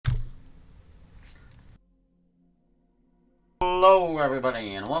Hello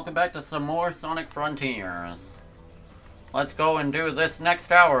everybody, and welcome back to some more Sonic Frontiers. Let's go and do this next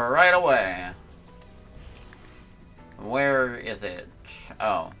tower right away. Where is it?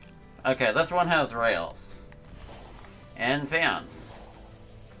 Oh. Okay, this one has rails. And fans.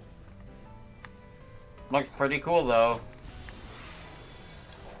 Looks pretty cool though.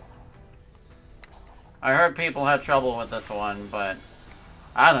 I heard people had trouble with this one, but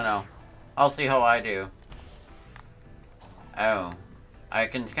I don't know. I'll see how I do. Oh. I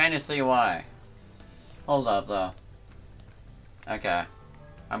can kind of see why. Hold up, though. Okay.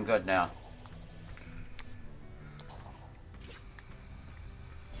 I'm good now.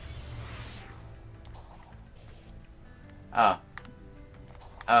 Oh.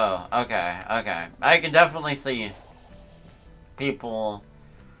 Oh, okay, okay. I can definitely see people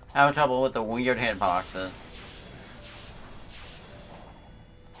have trouble with the weird hitboxes.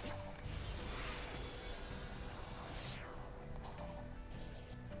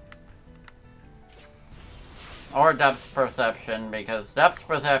 Or depth perception, because depth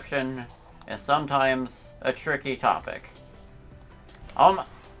perception is sometimes a tricky topic.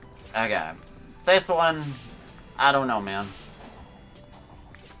 Okay. This one, I don't know, man.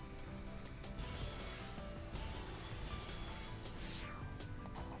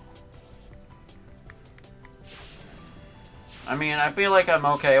 I mean, I feel like I'm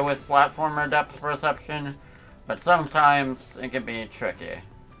okay with platformer depth perception, but sometimes it can be tricky.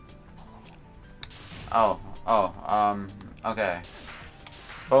 Okay.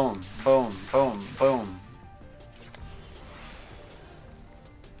 Boom, boom, boom, boom.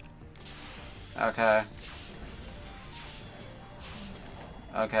 Okay.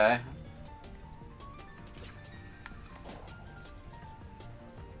 Okay.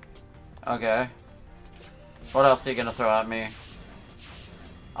 Okay. What else are you gonna throw at me?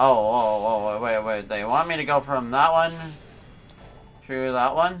 Oh, wait. They want me to go from that one to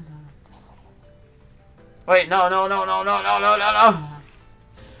that one? Wait, no.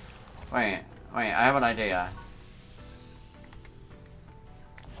 Wait, I have an idea.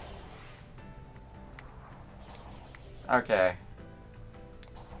 Okay.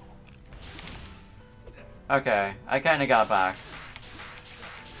 Okay, I kinda got back.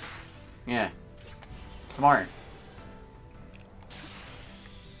 Yeah. Smart.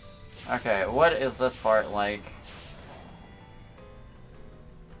 Okay, what is this part like?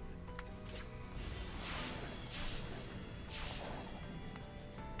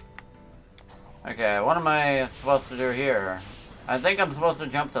 Okay, what am I supposed to do here? I think I'm supposed to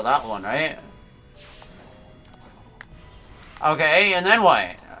jump to that one, right? Okay, and then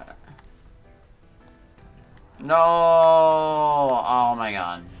what? No! Oh my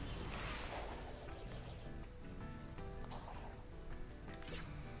god.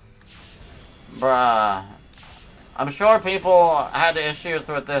 Bruh. I'm sure people had issues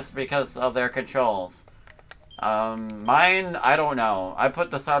with this because of their controls. Mine, I don't know. I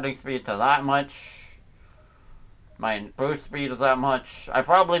put the starting speed to that much. My boost speed is that much. I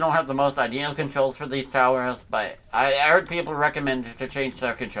probably don't have the most ideal controls for these towers, but I heard people recommend to change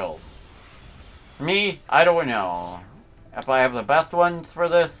their controls. Me, I don't know if I have the best ones for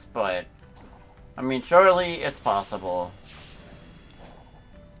this, but I mean, surely it's possible.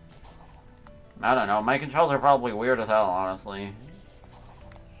 I don't know. My controls are probably weird as hell, honestly.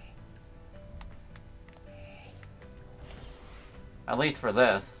 At least for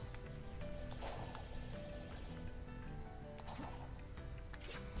this.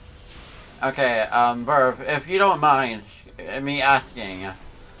 Okay, Verv, if you don't mind me asking,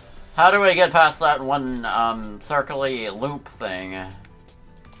 how do I get past that one, circly loop thing?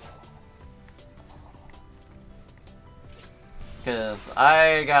 Because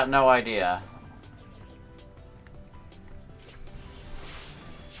I got no idea.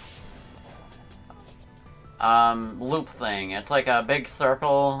 Loop thing. It's like a big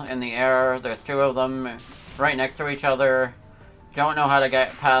circle in the air. There's two of them right next to each other. Don't know how to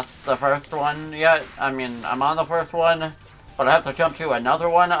get past the first one yet. I mean, I'm on the first one, but I have to jump to another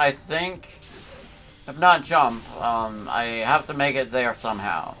one, I think. If not jump, I have to make it there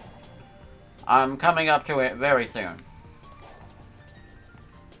somehow. I'm coming up to it very soon.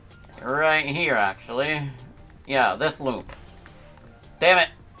 Right here, actually. Yeah, this loop. Damn it!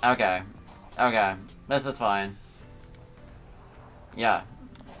 Okay. Okay. This is fine. Yeah.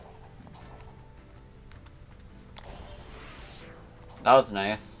 That was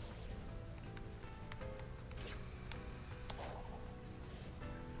nice.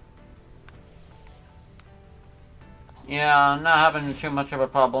 Yeah, I'm not having too much of a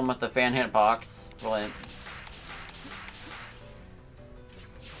problem with the fan hitbox, but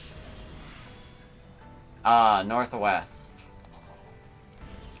northwest.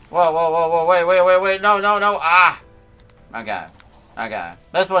 Whoa, whoa, whoa, whoa, wait, no, no, no, ah! Okay, okay.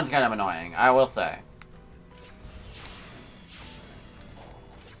 This one's kind of annoying, I will say.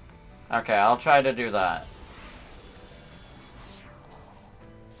 Okay, I'll try to do that.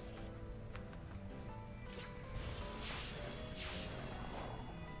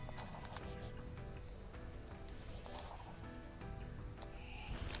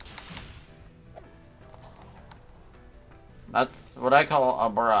 That's what I call a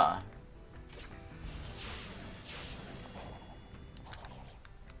bruh.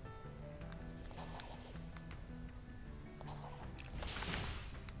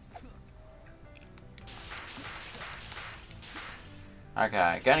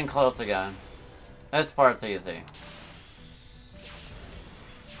 Okay, getting close again. This part's easy.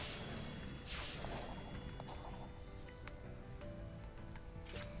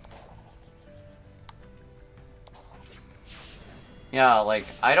 Yeah, like,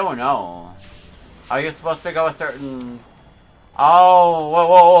 I don't know. Are you supposed to go a certain... Oh, whoa,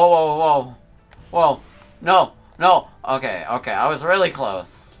 whoa, whoa, whoa, whoa. Whoa. No, no. Okay, okay, I was really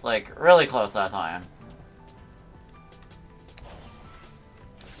close. Like, really close that time.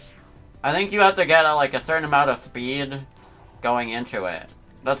 I think you have to get, like, a certain amount of speed going into it.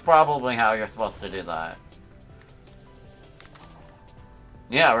 That's probably how you're supposed to do that.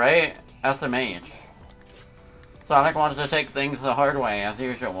 Yeah, right? SMH. Sonic wanted to take things the hard way, as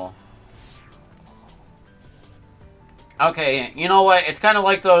usual. Okay, you know what? It's kind of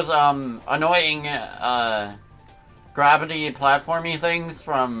like those, annoying, gravity platformy things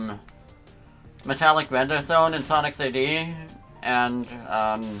from Metallic Bender Zone in Sonic CD. And,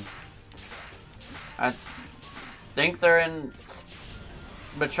 I think they're in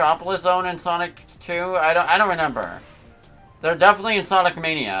Metropolis Zone in Sonic 2? I don't remember. They're definitely in Sonic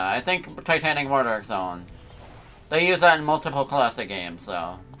Mania. I think Titanic Monarch Zone. They use that in multiple classic games,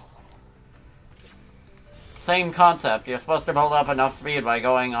 so... Same concept. You're supposed to build up enough speed by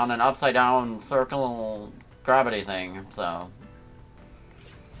going on an upside-down circle gravity thing, so...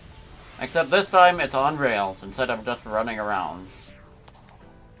 Except this time, it's on rails, instead of just running around.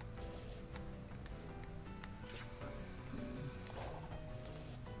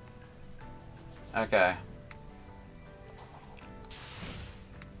 Okay.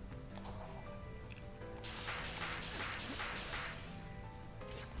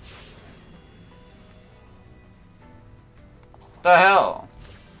 The hell?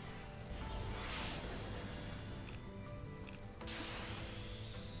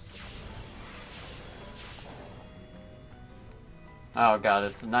 Oh god,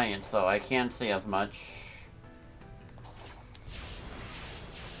 it's night, so I can't see as much.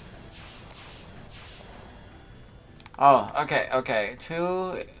 Oh, okay, okay.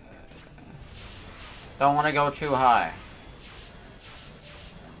 Don't want to go too high.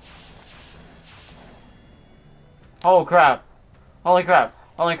 Oh crap. Holy crap.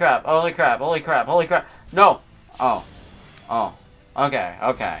 Holy crap. Holy crap. Holy crap. Holy crap. No. Oh. Oh. Okay.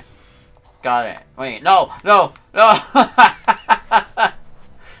 Okay. Got it. Wait. No. No. No.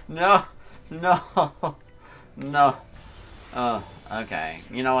 No. No. No. Oh. Okay.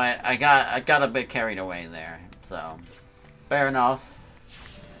 You know what? I got a bit carried away there. So. Fair enough.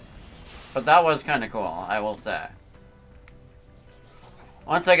 But that was kind of cool, I will say.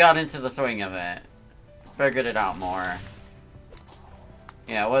 Once I got into the swing of it, figured it out more.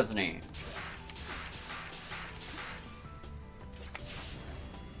 Yeah, it was neat.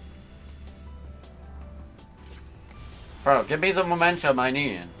 Bro, give me the momentum I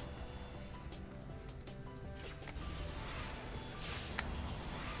need.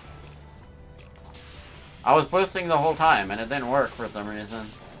 I was boosting the whole time, and it didn't work for some reason.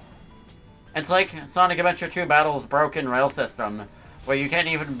 It's like Sonic Adventure 2 Battle's broken rail system, where you can't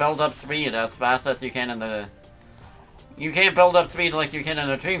even build up speed as fast as you can in the... You can't build up speed like you can in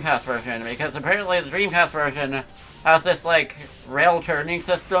the Dreamcast version, because apparently the Dreamcast version has this, like, rail turning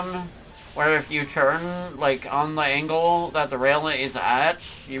system, where if you turn, like, on the angle that the rail is at,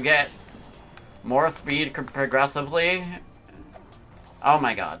 you get more speed progressively. Oh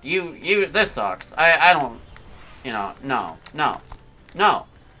my god, this sucks. I don't, you know, no.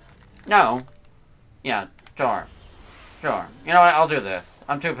 Yeah, sure. Sure. You know what, I'll do this.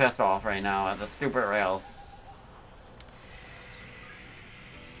 I'm too pissed off right now at the stupid rails.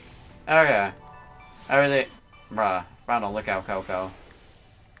 Okay. Everything, bruh, found a lookout, Coco.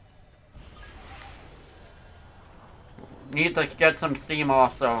 Need to get some steam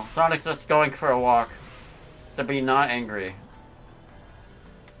off, so Sonic's just going for a walk to be not angry.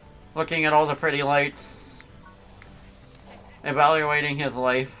 Looking at all the pretty lights, evaluating his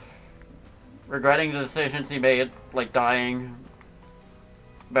life, regretting the decisions he made, like dying.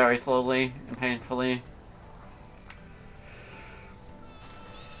 very slowly and painfully.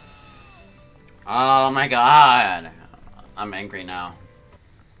 Oh my god! I'm angry now.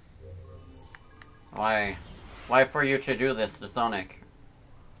 Why? Why for you to do this to Sonic?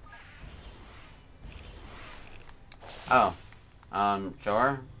 Oh.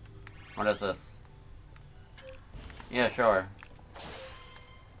 Sure? What is this? Yeah, sure.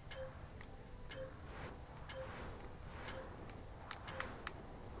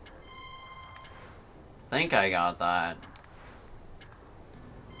 Think I got that.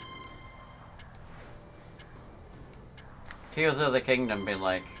 Tears of the Kingdom be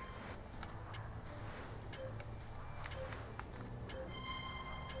like.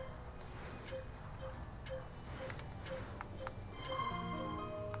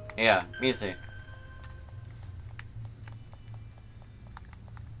 Yeah, easy.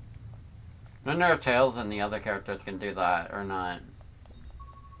 I don't know if Tails and the other characters can do that or not.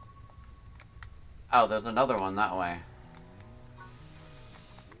 Oh, there's another one that way.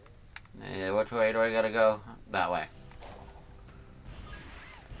 Which way do I gotta go? That way.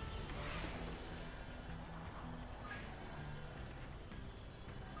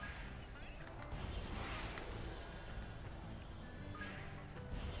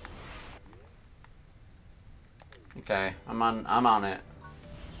 Okay, I'm on it.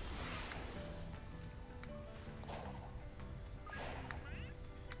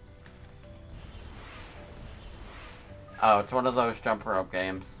 Oh, it's one of those jump rope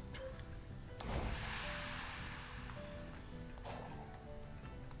games.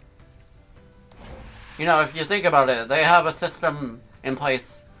 You know, if you think about it, they have a system in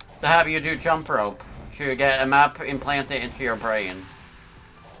place to have you do jump rope to get a map implanted into your brain.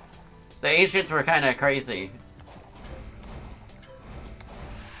 The ancients were kind of crazy.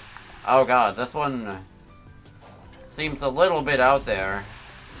 Oh god, this one seems a little bit out there.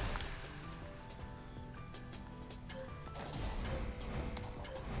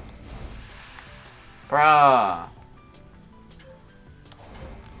 Bruh.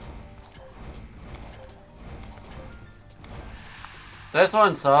 This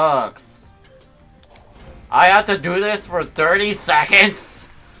one sucks. I have to do this for 30 seconds?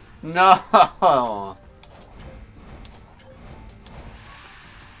 No.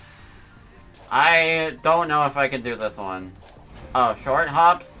 I don't know if I can do this one. Oh, short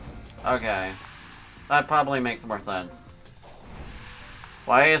hops? Okay. That probably makes more sense.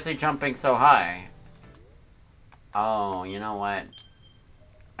 Why is he jumping so high? Oh, you know what?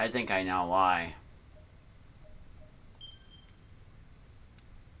 I think I know why.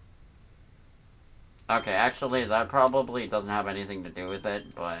 Okay, actually, that probably doesn't have anything to do with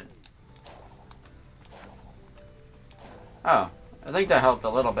it, but... Oh, I think that helped a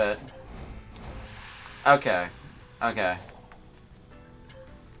little bit. Okay. Okay.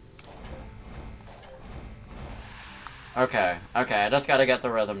 Okay. Okay, I just gotta get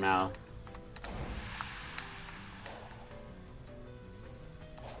the rhythm now.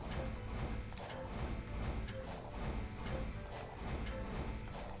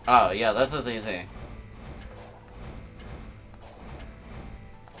 Oh, yeah, this is easy.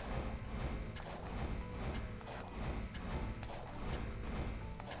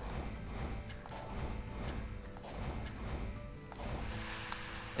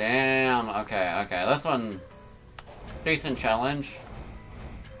 Damn, okay, okay. This one, decent challenge.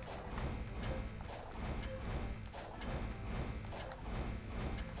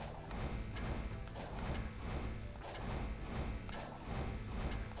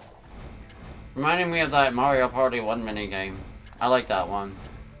 Reminding me of that Mario Party 1 minigame. I like that one.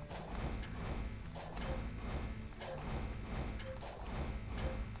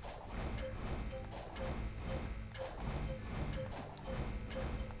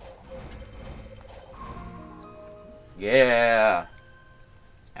 Yeah.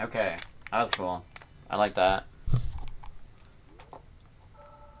 Okay, that was cool. I like that.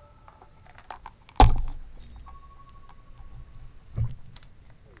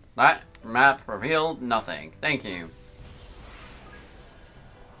 That map revealed nothing. Thank you.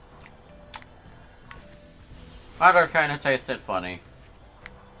 Butter kinda tasted funny.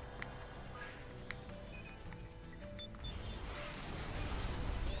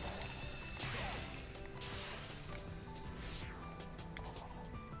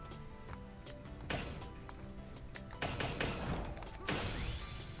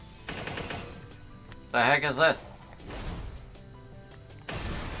 The heck is this?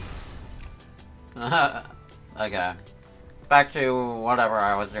 Okay. Back to whatever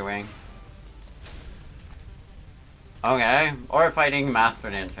I was doing. Okay. Or fighting Master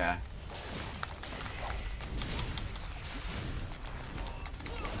Ninja.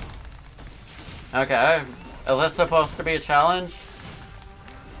 Okay. Is this supposed to be a challenge?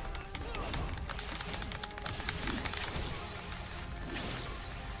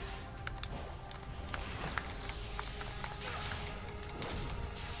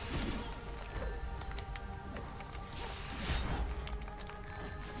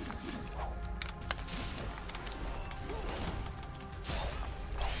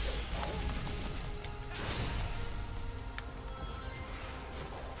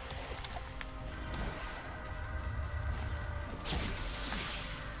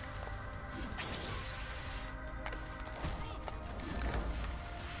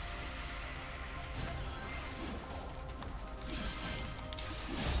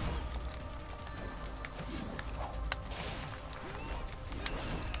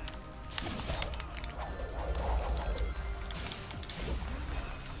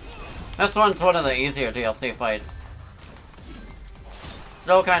 This one's one of the easier DLC fights.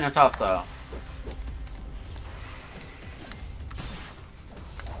 Still kind of tough, though.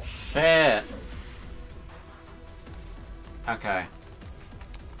 Shit. Okay.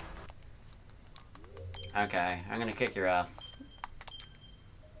 Okay, I'm gonna kick your ass.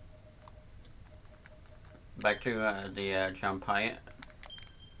 Back to the jump height.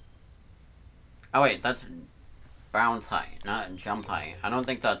 Oh wait, that's bounce height, not jump height. I don't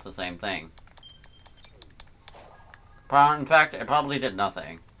think that's the same thing. In fact, it probably did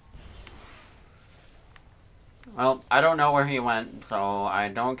nothing. Well, I don't know where he went, so I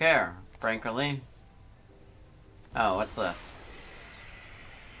don't care, frankly. Oh, what's this?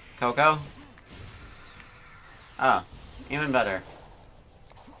 Coco? Oh, even better.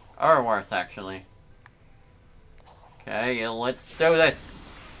 Or worse, actually. Okay, let's do this!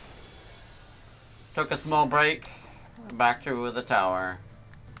 Took a small break. Back to the tower.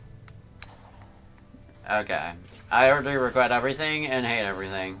 Okay. I already regret everything and hate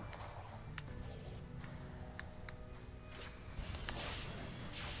everything.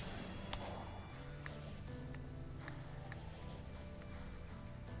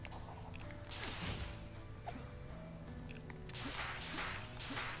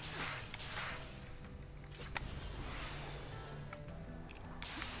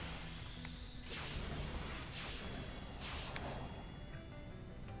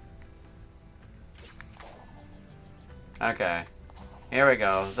 Okay. Here we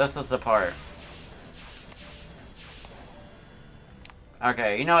go. This is the part.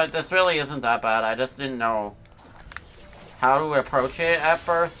 Okay, you know what? This really isn't that bad. I just didn't know how to approach it at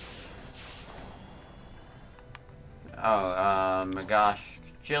first. Oh, my gosh.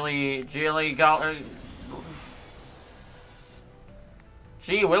 Gee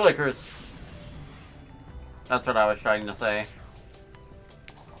Willikers. That's what I was trying to say.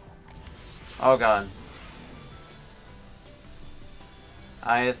 Oh god.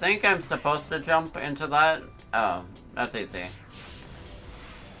 I think I'm supposed to jump into that. Oh, that's easy.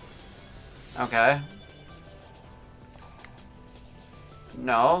 Okay.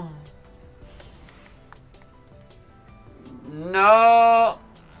 No. No!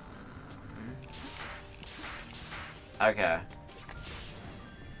 Okay.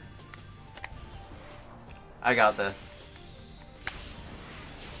 I got this.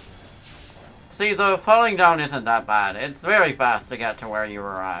 See, the falling down isn't that bad. It's very fast to get to where you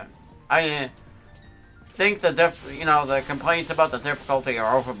were at. I think the complaints about the difficulty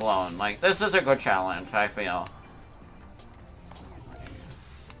are overblown. Like, this is a good challenge, I feel.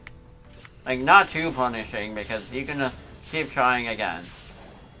 Like, not too punishing, because you can just keep trying again.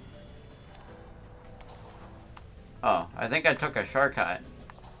 Oh, I think I took a shortcut.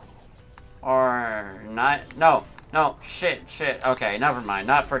 Or not. No, shit. Okay, never mind.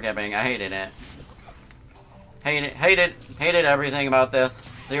 Not forgiving. I hated it. Hated everything about this.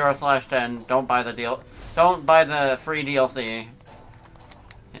 0/10. Don't buy the deal. Don't buy the free DLC.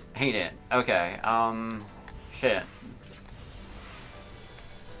 Hate it. Okay, shit.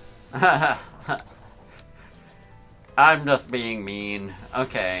 I'm just being mean.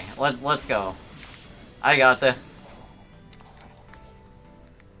 Okay, let's go. I got this.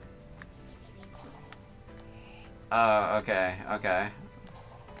 Okay.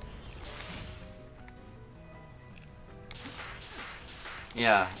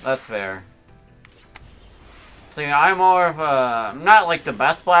 Yeah, that's fair. See, I'm more of a... I'm not like the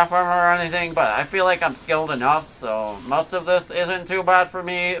best platformer or anything, but I feel like I'm skilled enough, so most of this isn't too bad for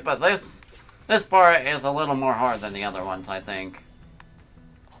me, but this part is a little more hard than the other ones, I think.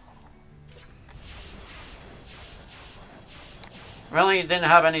 Really didn't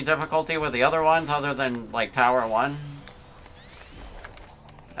have any difficulty with the other ones other than, like, Tower 1.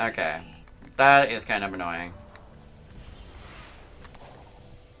 Okay. That is kind of annoying.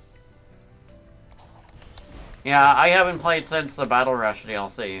 Yeah, I haven't played since the Battle Rush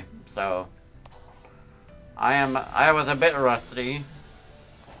DLC, so I was a bit rusty.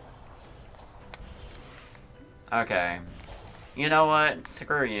 Okay. You know what?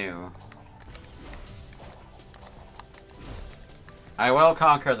 Screw you. I will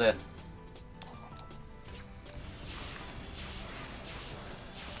conquer this.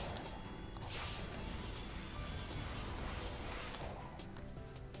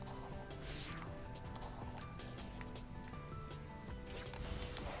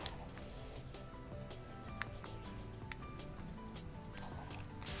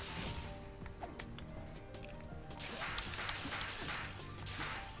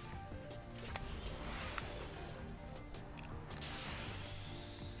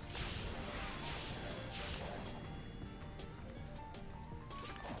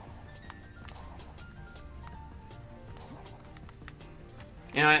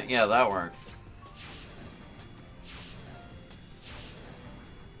 You know what? Yeah, that works.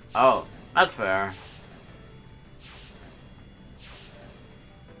 Oh, that's fair.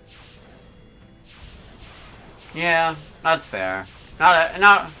 Yeah, that's fair.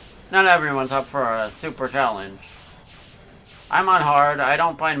 Not everyone's up for a super challenge. I'm on hard. I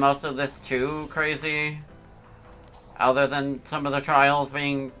don't find most of this too crazy. Other than some of the trials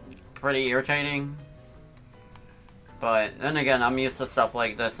being pretty irritating. But then again, I'm used to stuff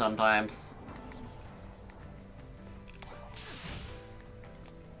like this sometimes.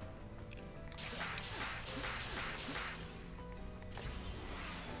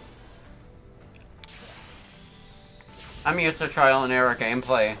 I'm used to trial and error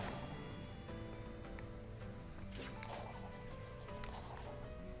gameplay.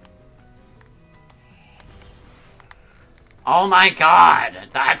 Oh my god!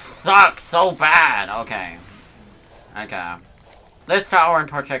 That sucks so bad! Okay. Okay. This tower in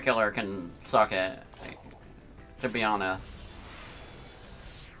particular can suck it, to be honest.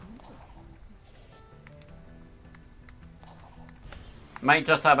 Might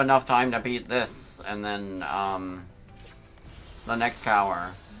just have enough time to beat this, and then, the next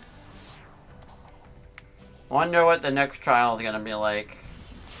tower. Wonder what the next trial is gonna be like.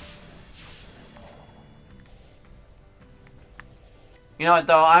 You know what,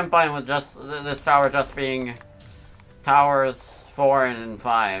 though? I'm fine with just this tower just being towers 4 and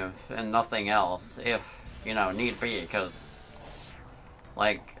 5 and nothing else, if, you know, need be, because,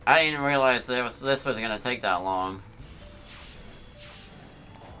 like, I didn't realize this was gonna take that long.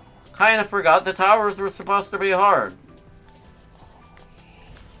 Kinda forgot the towers were supposed to be hard.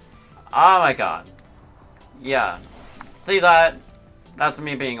 Oh my god. Yeah. See that? That's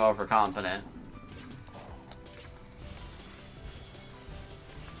me being overconfident.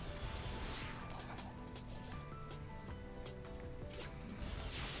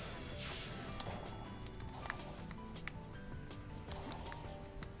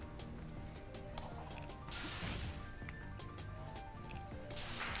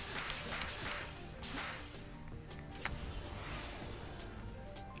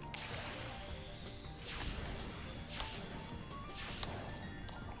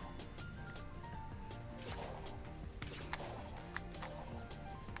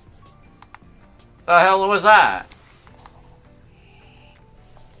 The hell was that?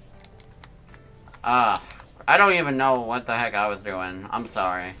 I don't even know what the heck I was doing. I'm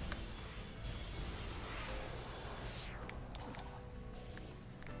sorry.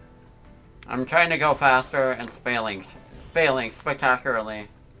 I'm trying to go faster and failing spectacularly.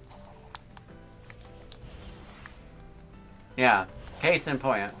 Yeah, case in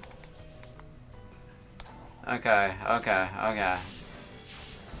point. Okay.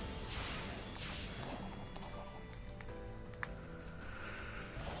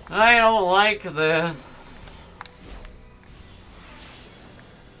 I don't like this.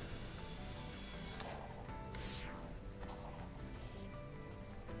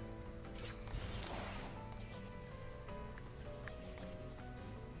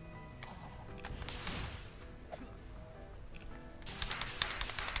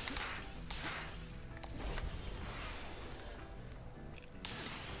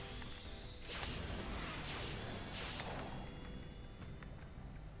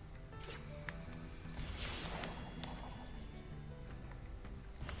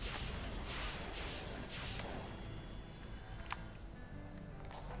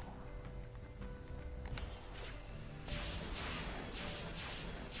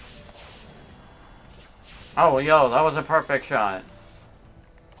 Oh, yo, that was a perfect shot.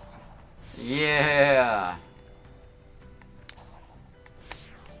 Yeah.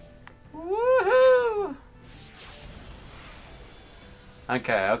 Woohoo!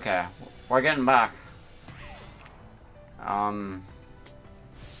 Okay. We're getting back. Um...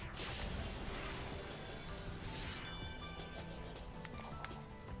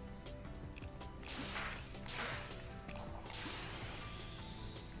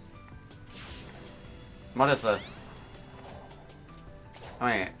 What is this?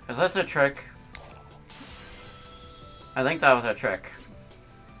 Wait, is this a trick? I think that was a trick.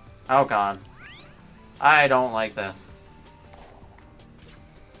 Oh god. I don't like this.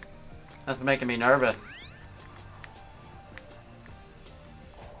 That's making me nervous.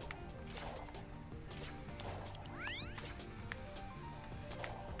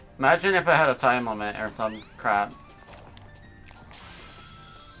 Imagine if it had a time limit or some crap.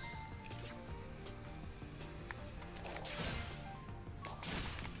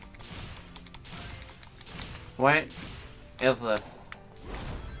 What is this?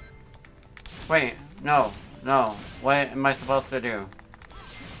 Wait, no, no. What am I supposed to do?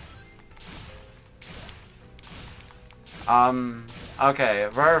 Okay,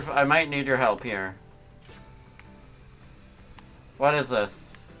 Verve, I might need your help here. What is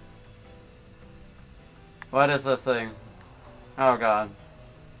this? What is this thing? Oh god.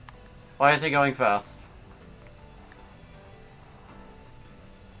 Why is he going fast?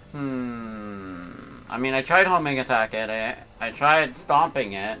 I mean, I tried homing attack at it. I tried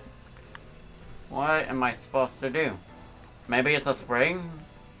stomping it. What am I supposed to do? Maybe it's a spring?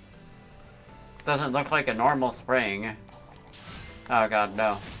 Doesn't look like a normal spring. Oh god,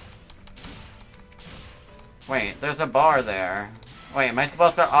 no. Wait, there's a bar there. Wait, am I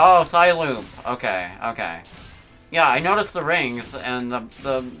supposed to... Oh, side loop. Okay, okay. Yeah, I noticed the rings and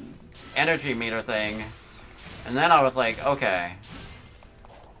the energy meter thing. And then I was like, okay.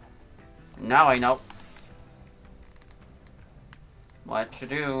 Now I know what to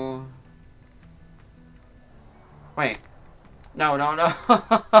do. Wait. No, no, no.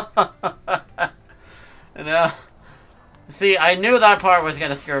 No. See, I knew that part was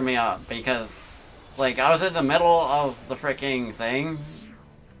gonna screw me up because, like, I was in the middle of the freaking thing.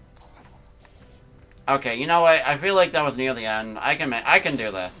 Okay, you know what? I feel like that was near the end. I can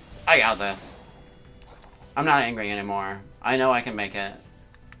do this. I got this. I'm not angry anymore. I know I can make it.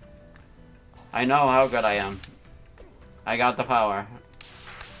 I know how good I am. I got the power.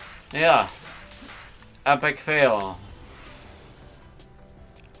 Yeah. Epic fail.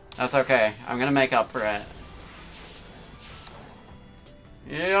 That's okay. I'm gonna make up for it.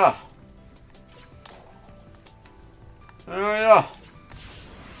 Yeah. Oh yeah.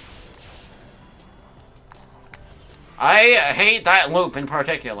 I hate that loop in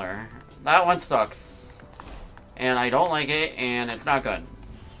particular. That one sucks. And I don't like it, and it's not good.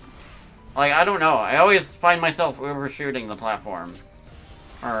 Like, I don't know. I always find myself overshooting the platform.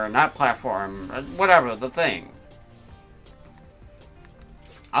 Or, not platform. Whatever, the thing.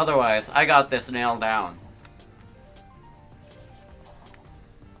 Otherwise, I got this nailed down.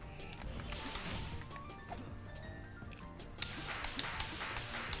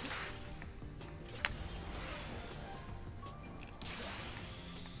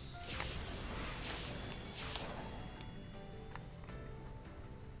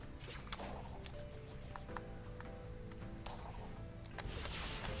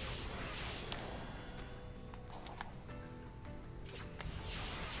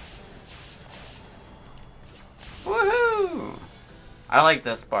 Woohoo! I like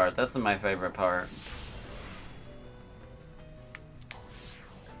this part. This is my favorite part.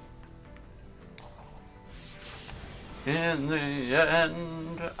 In the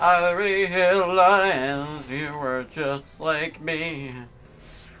end, I realized you were just like me,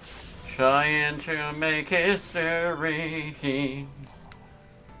 trying to make history.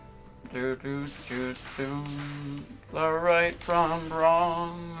 Do do do do. The right from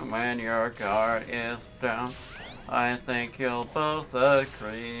wrong when your guard is down. I think you'll both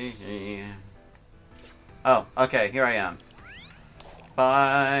agree. Oh, okay, here I am.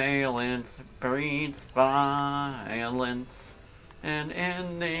 Violence breeds violence, and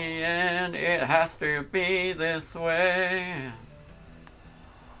in the end it has to be this way.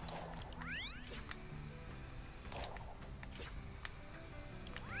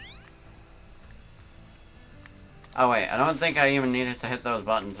 Oh wait, I don't think I even needed to hit those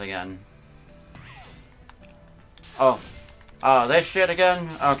buttons again. Oh. Oh, this shit again?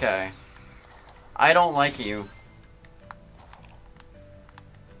 Okay. I don't like you.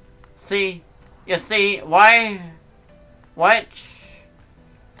 See? You see? Why? What?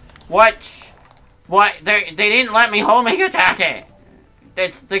 What? What? They didn't let me homing attack it!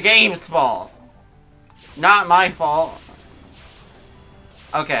 It's the game's fault. Not my fault.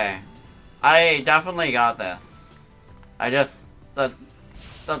 Okay. I definitely got this. I just... The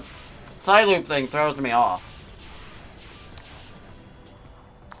side loop thing throws me off.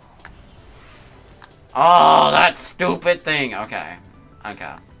 Oh, that stupid thing. Okay.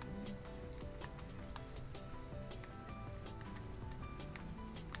 Okay.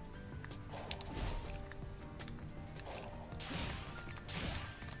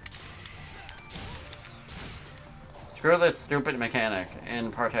 Screw this stupid mechanic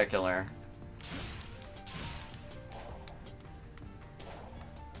in particular.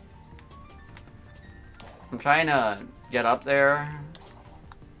 I'm trying to get up there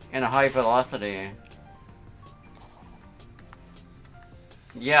in a high velocity.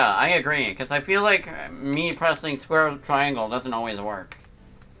 Yeah, I agree, because I feel like me pressing square triangle doesn't always work.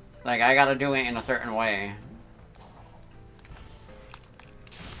 Like, I gotta do it in a certain way.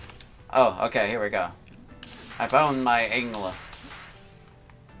 Oh, okay, here we go. I found my angle.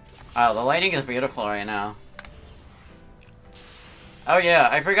 Oh, the lighting is beautiful right now. Oh yeah,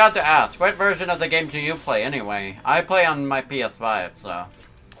 I forgot to ask, what version of the game do you play anyway? I play on my PS5, so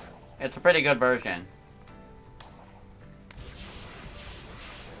it's a pretty good version.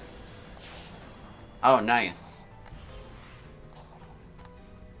 Oh, nice.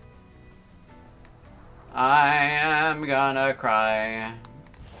 I am gonna cry.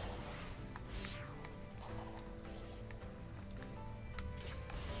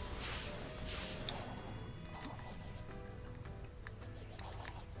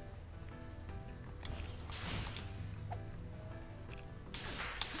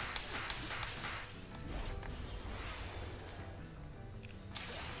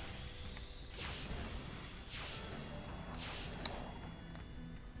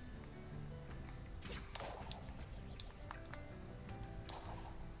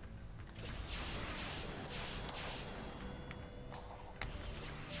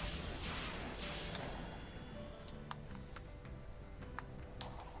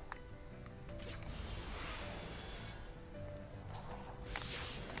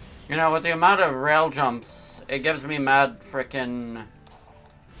 You know, with the amount of rail jumps, it gives me mad frickin'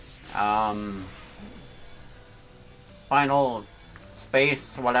 final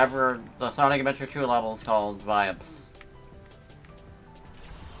space, whatever the Sonic Adventure 2 level is called, vibes.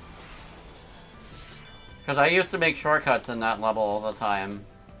 Because I used to make shortcuts in that level all the time.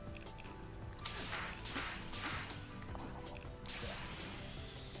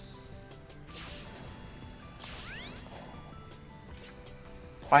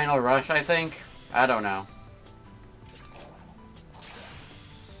 Final Rush, I think? I don't know.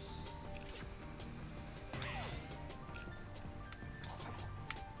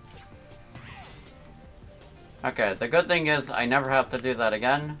 Okay, the good thing is I never have to do that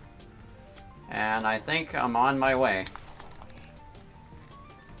again. And I think I'm on my way.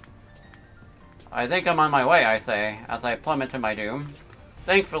 I think I'm on my way, I say, as I plummet to my doom.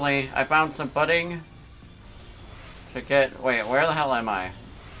 Thankfully, I found some pudding. Should get... Wait, where the hell am I?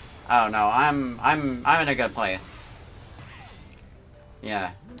 Oh no, I'm in a good place.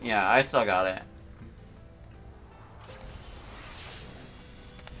 Yeah, I still got it.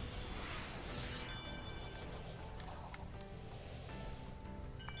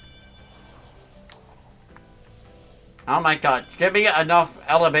 Oh my god, give me enough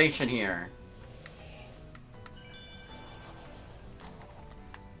elevation here.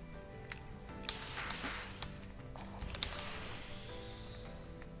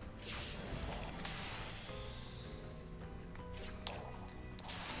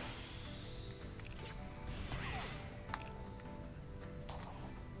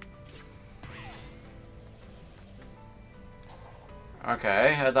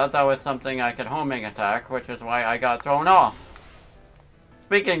 Okay, I thought that was something I could homing attack, which is why I got thrown off.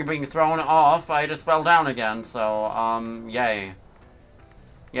 Speaking of being thrown off, I just fell down again, so, yay.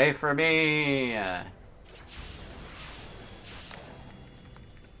 Yay for me!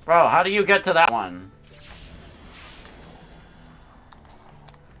 Bro, how do you get to that one?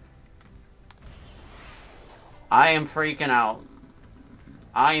 I am freaking out.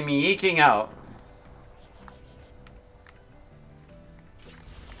 I'm yeeking out.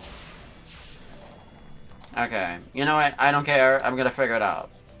 Okay, you know what? I don't care. I'm gonna figure it out.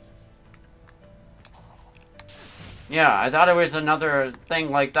 Yeah, I thought it was another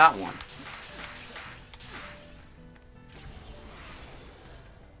thing like that one.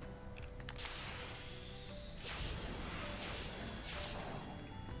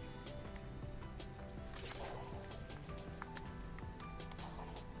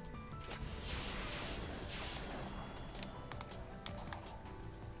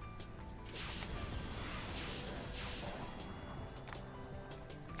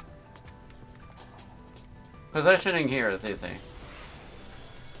 Positioning here is easy.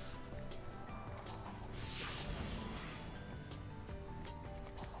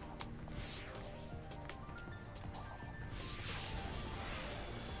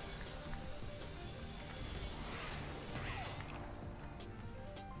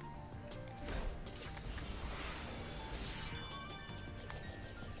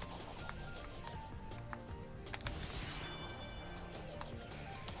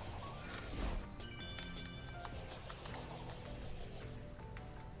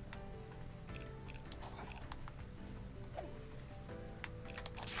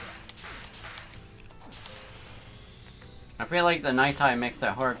 I feel like the nighttime makes it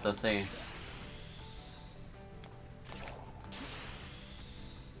hard to see.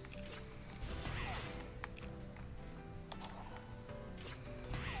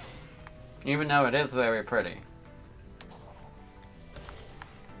 Even though it is very pretty.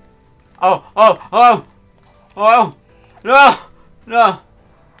 Oh! Oh! Oh! Oh! No! No!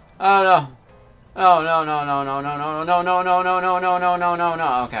 Oh no! Oh no no no no no no no no no no no no no no no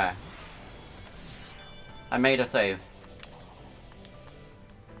no. Okay. I made a save.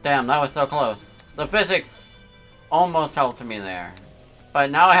 Damn, that was so close. The physics almost helped me there.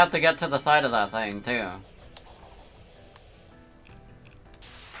 But now I have to get to the side of that thing too.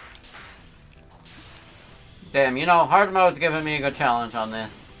 Damn, you know, hard mode's giving me a good challenge on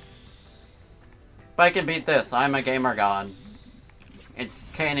this. If I can beat this, I'm a gamer god. It's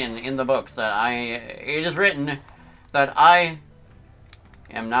canon in the books that it is written that I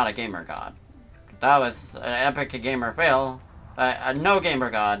am not a gamer god. That was an epic gamer fail. No gamer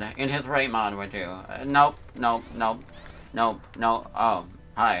god in his right mind would do. Nope, nope, nope, nope, no. Oh,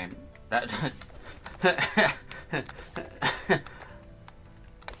 hi.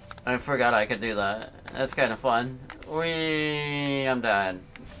 I forgot I could do that. That's kind of fun. I'm dead.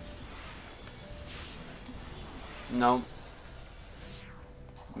 Nope.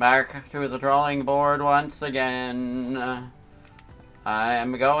 Back to the drawing board once again. I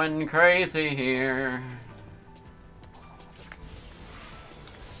am going crazy here.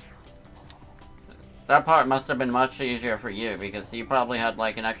 That part must have been much easier for you because you probably had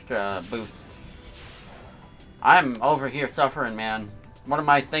like an extra boost. I'm over here suffering, man. What am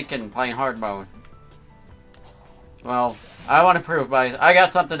I thinking playing hard mode? Well, I want to prove I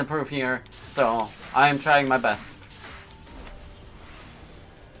got something to prove here, so I am trying my best.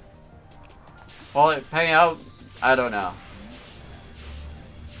 Will it pay out? I don't know.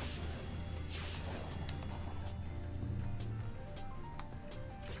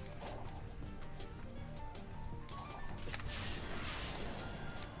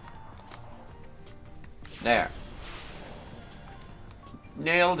 There.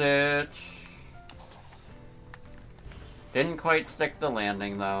 Nailed it. Didn't quite stick the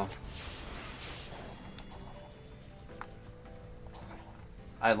landing, though.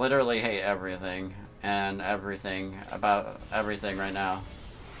 I literally hate everything and everything about everything right now.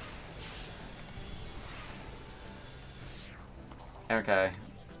 Okay.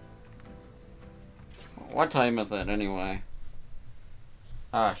 What time is it, anyway?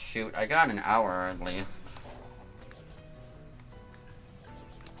 Oh, shoot. I got an hour, at least.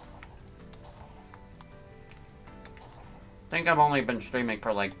 I think I've only been streaming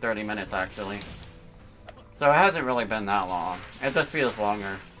for like 30 minutes, actually. So it hasn't really been that long. It just feels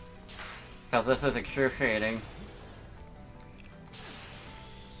longer. Because this is excruciating.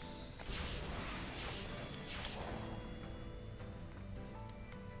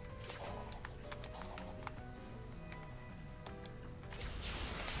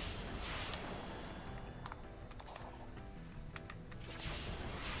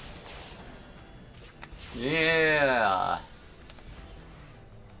 Yeah.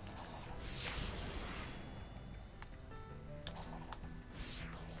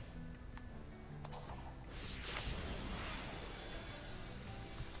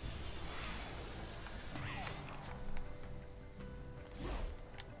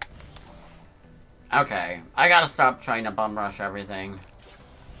 Okay, I gotta stop trying to bum rush everything.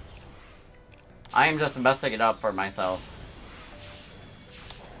 I am just messing it up for myself.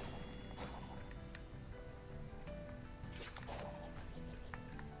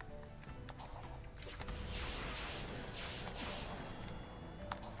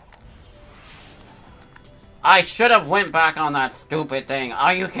 I should have went back on that stupid thing.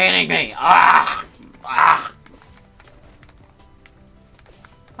 Are you kidding me? Ah! Ah!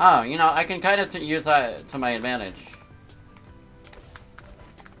 Oh, you know, I can kind of use that to my advantage.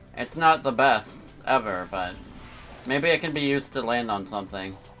 It's not the best ever, but maybe it can be used to land on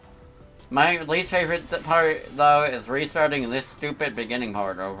something. My least favorite part, though, is restarting this stupid beginning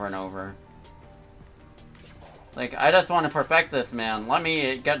part over and over. Like, I just want to perfect this, man. Let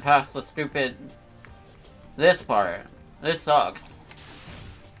me get past the stupid... this part. This sucks.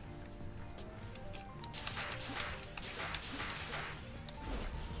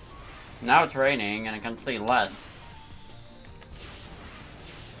 Now it's raining, and I can see less.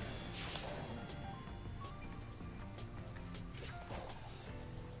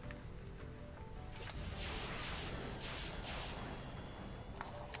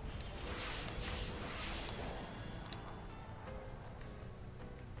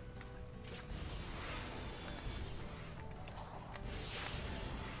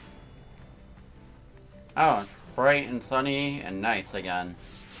 Oh, it's bright and sunny and nice again.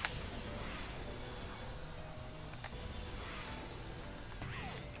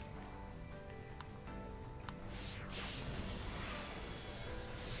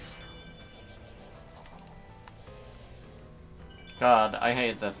 God, I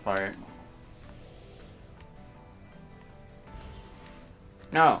hate this part.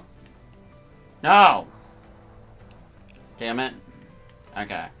 No. No! Damn it.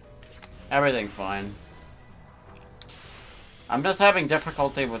 Okay. Everything's fine. I'm just having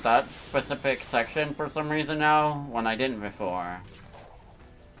difficulty with that specific section for some reason now, when I didn't before.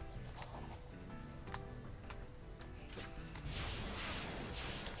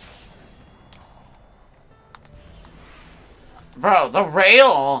 Bro, the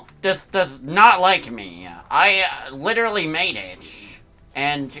rail just does not like me. I literally made it.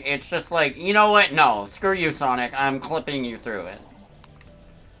 And it's just like, you know what? No, screw you, Sonic. I'm clipping you through it.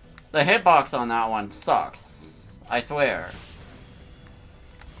 The hitbox on that one sucks. I swear.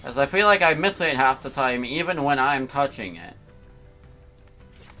 Because I feel like I miss it half the time, even when I'm touching it.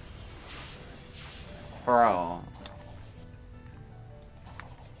 Bro.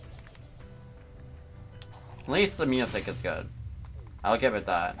 At least the music is good. I'll give it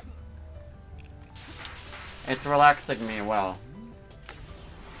that. It's relaxing me well.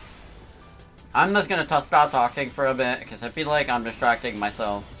 I'm just gonna stop talking for a bit, because I feel like I'm distracting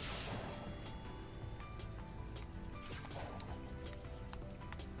myself.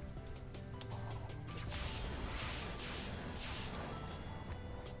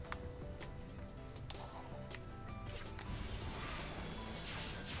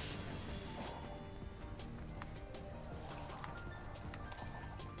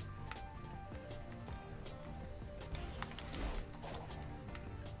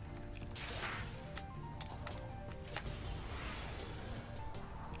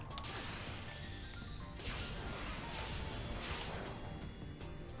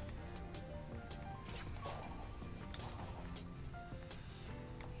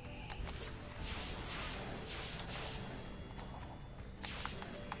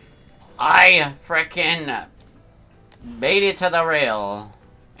 I frickin' made it to the rail,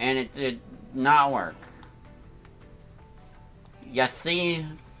 and it did not work. You see?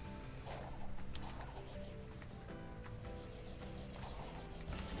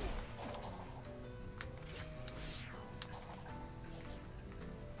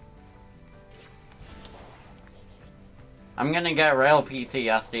 I'm gonna get rail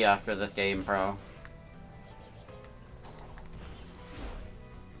PTSD after this game, bro.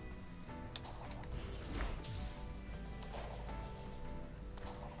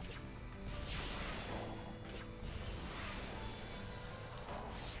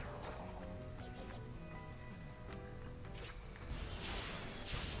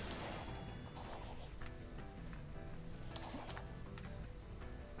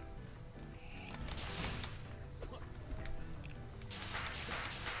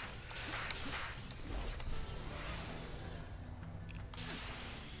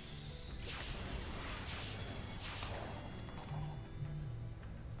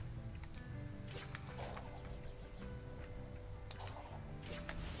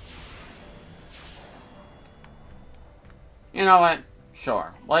 You know what?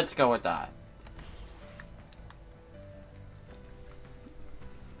 Sure. Let's go with that.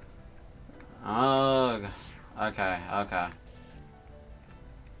 Ugh. Okay, okay.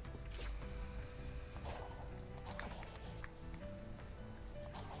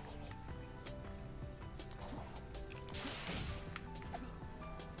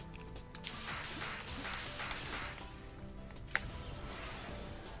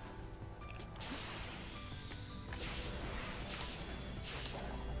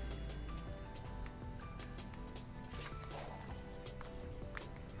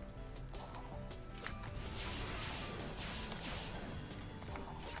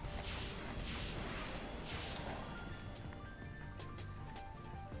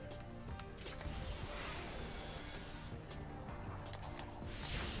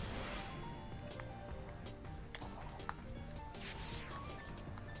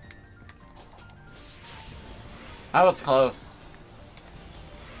 That was close.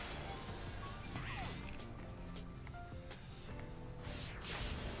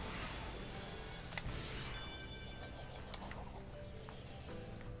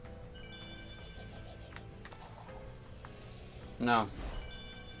 No.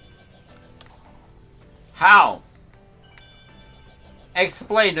 How?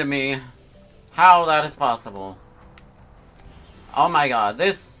 Explain to me how that is possible. Oh my god,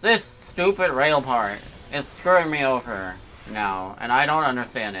 this stupid rail part is screwing me over now, and I don't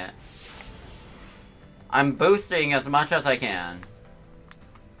understand it. I'm boosting as much as I can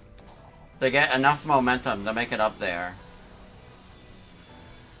to get enough momentum to make it up there.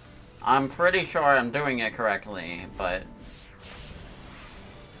 I'm pretty sure I'm doing it correctly, but...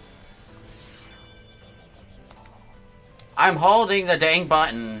 I'm holding the dang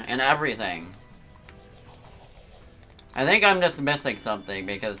button and everything. I think I'm just missing something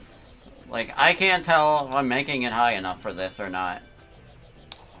because, like, I can't tell if I'm making it high enough for this or not.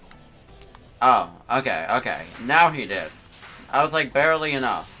 Oh, okay, okay. Now he did. I was like, barely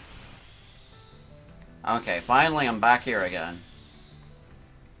enough. Okay, finally I'm back here again.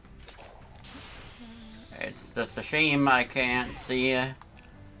 It's just a shame I can't see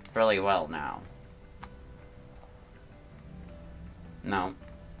really well now. No.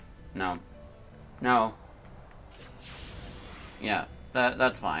 No. No. Yeah,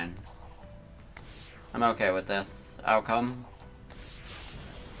 that's fine. I'm okay with this outcome.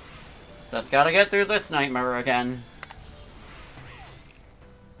 Just gotta get through this nightmare again.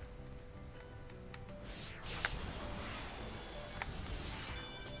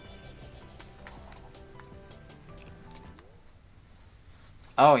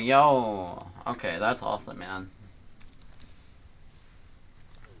 Oh, yo. Okay, that's awesome, man.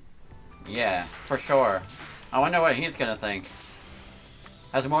 Yeah, for sure. I wonder what he's gonna think.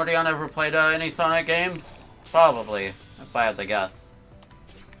 Has Mordion ever played any Sonic games? Probably, if I had to guess.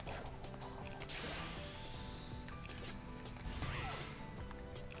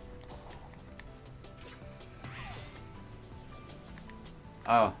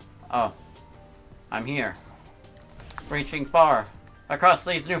 Oh, oh. I'm here. Reaching far. Across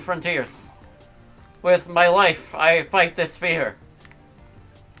these new frontiers. With my life, I fight this fear.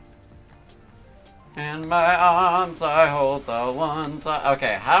 In my arms, I hold the ones I...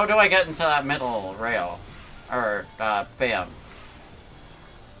 Okay, how do I get into that middle rail? Or, fan?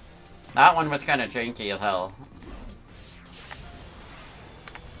 That one was kind of janky as hell.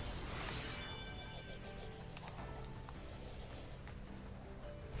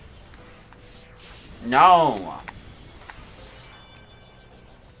 No!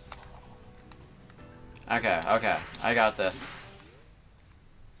 Okay, okay. I got this.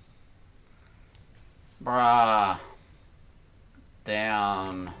 Bruh.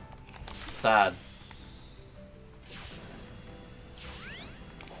 Damn. Sad.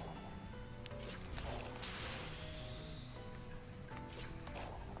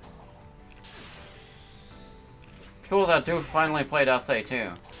 Cool that dude finally played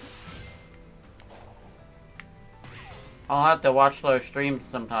SA2. I'll have to watch those streams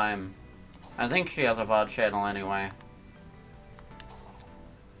sometime. I think she has a VOD channel anyway.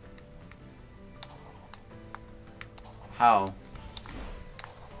 How?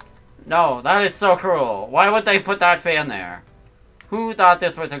 No, that is so cruel. Why would they put that fan there? Who thought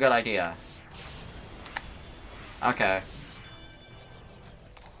this was a good idea? Okay.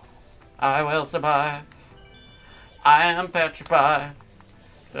 I will survive. I am petrified.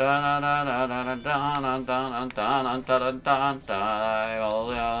 I will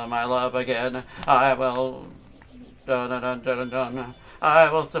my love again. I will. I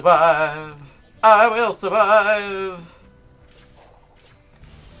will survive. I will survive.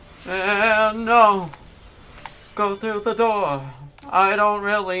 And no, go through the door. I don't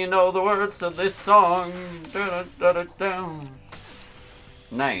really know the words to this song.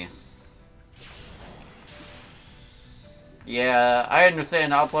 Nice. Yeah, I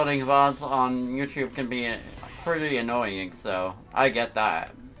understand uploading VODs on YouTube can be pretty annoying, so I get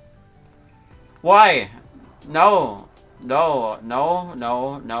that. Why? No. No, no,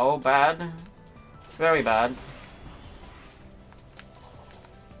 no, no, bad. Very bad.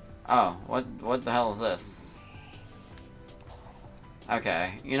 Oh, what the hell is this?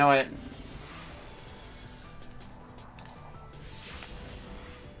 Okay, you know what?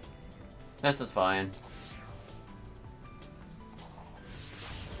 This is fine.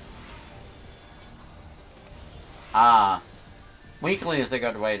 Ah, weekly is a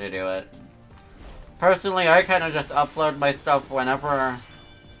good way to do it. Personally, I kind of just upload my stuff whenever,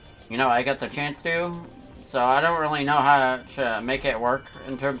 you know, I get the chance to. So I don't really know how to make it work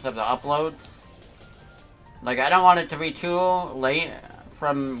in terms of the uploads. Like, I don't want it to be too late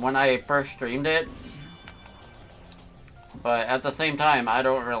from when I first streamed it. But at the same time, I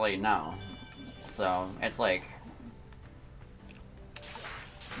don't really know. So, it's like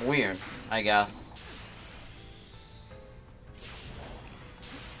weird, I guess.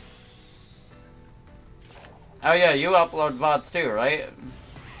 Oh yeah, you upload VODs too, right?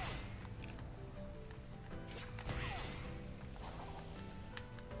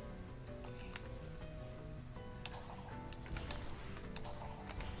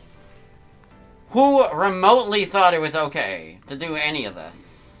 Who remotely thought it was okay to do any of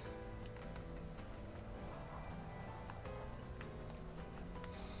this?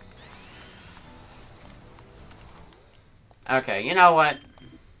 Okay, you know what?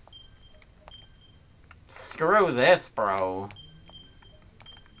 Screw this, bro.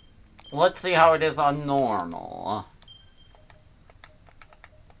 Let's see how it is on normal.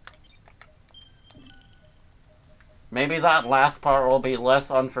 Maybe that last part will be less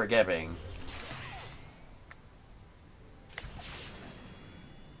unforgiving.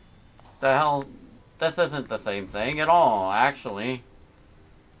 The hell? This isn't the same thing at all, actually.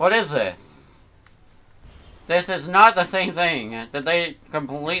 What is this? This is not the same thing. Did they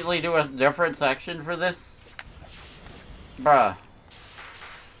completely do a different section for this? Bruh.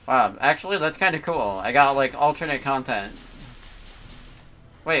 Wow, actually, that's kind of cool. I got, like, alternate content.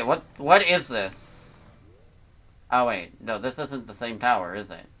 Wait, what is this? Oh, wait. No, this isn't the same tower, is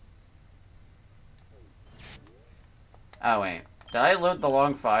it? Oh, wait. Did I load the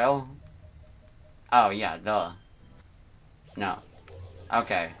long file? Oh, yeah, duh. No.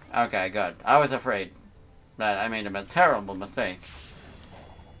 Okay. Okay, good. I was afraid that I made a terrible mistake.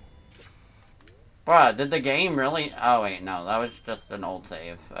 Bruh, did the game really... Oh, wait, no. That was just an old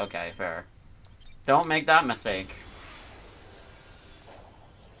save. Okay, fair. Don't make that mistake.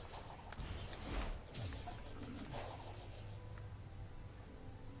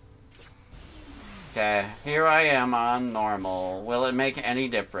 Okay, here I am on normal. Will it make any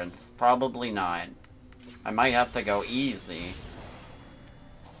difference? Probably not. I might have to go easy.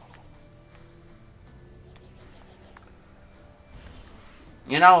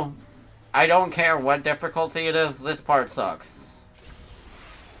 You know, I don't care what difficulty it is, this part sucks.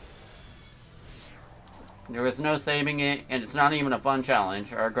 There is no saving it, and it's not even a fun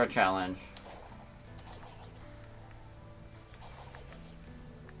challenge, or a good challenge.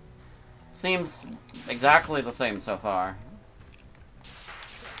 Seems exactly the same so far.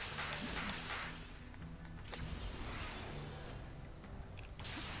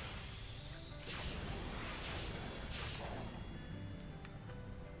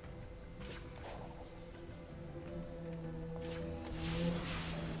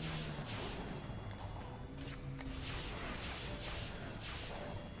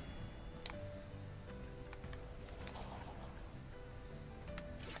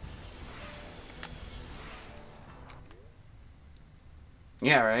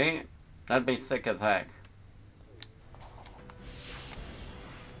 Yeah, right? That'd be sick as heck.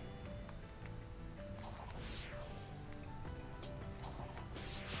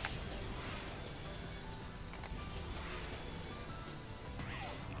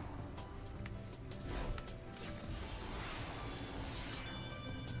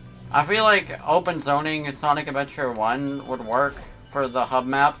 I feel like open zoning in Sonic Adventure 1 would work for the hub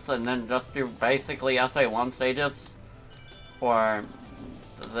maps, and then just do basically SA1 stages for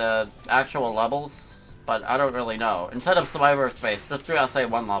the actual levels, but I don't really know. Instead of Survivor Space, just do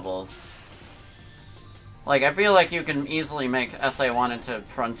SA1 levels. Like, I feel like you can easily make SA1 into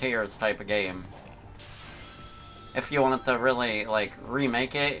Frontiers type of game. If you wanted to really, like,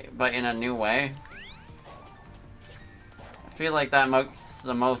 remake it, but in a new way. I feel like that makes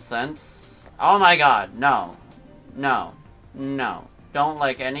the most sense. Oh my god, no. No. No. Don't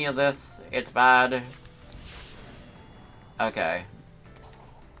like any of this. It's bad. Okay.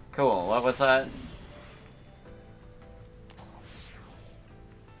 Cool, what was that?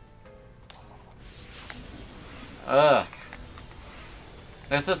 Ugh.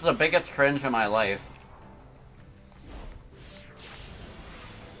 This is the biggest cringe of my life.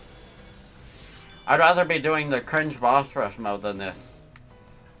 I'd rather be doing the cringe boss rush mode than this.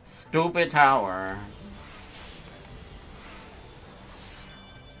 Stupid tower.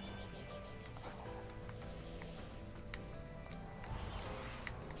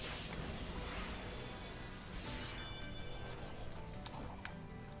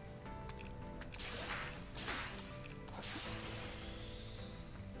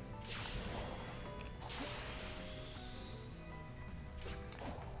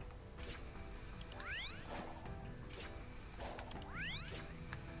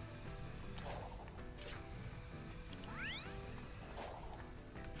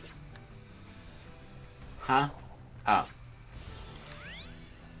 Huh? Oh.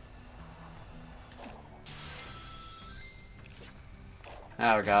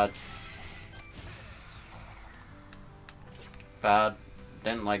 Oh god. Bad.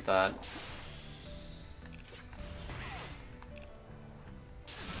 Didn't like that.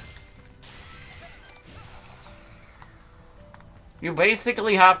 You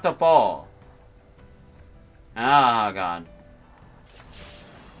basically have to fall. Oh god.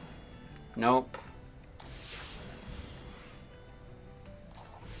 Nope.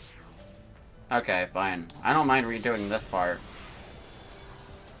 Okay, fine. I don't mind redoing this part.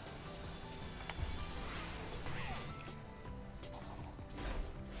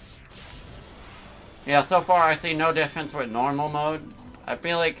 Yeah, so far I see no difference with normal mode. I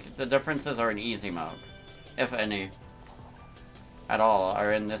feel like the differences are in easy mode. If any. At all,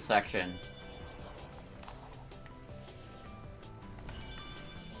 are in this section.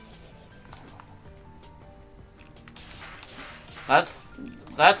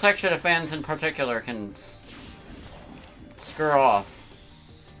 That section of fans in particular can screw off.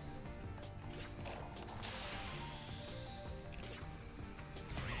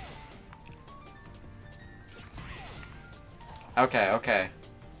 Okay, okay.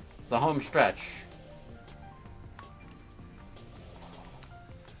 The home stretch.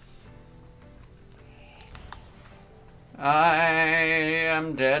 I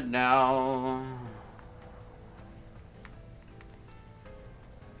am dead now.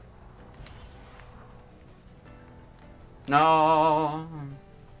 No.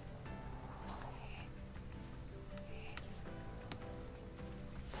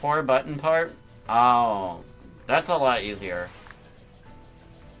 Poor button part? Oh, that's a lot easier.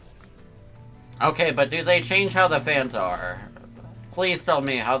 Okay, but do they change how the fans are? Please tell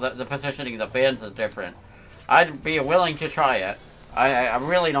me how the positioning of the fans is different. I'd be willing to try it. I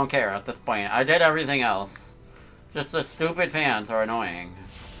really don't care at this point. I did everything else. Just the stupid fans are annoying.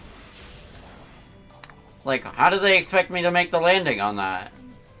 Like, how do they expect me to make the landing on that?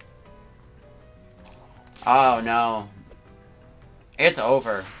 Oh, no. It's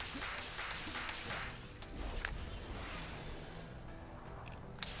over.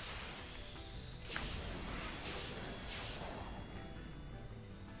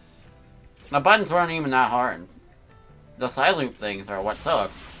 The buttons weren't even that hard. The side loop things are what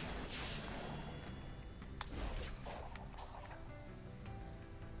sucks.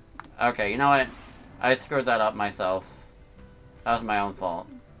 Okay, you know what? I screwed that up myself. That was my own fault.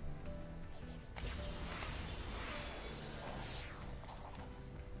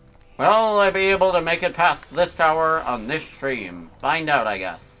 Will I be able to make it past this tower on this stream? Find out, I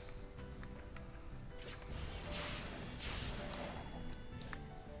guess.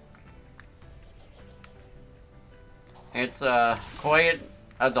 It's, quite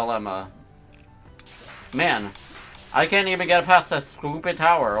a dilemma. Man, I can't even get past a stupid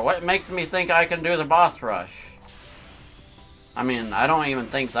tower. What makes me think I can do the boss rush? I mean, I don't even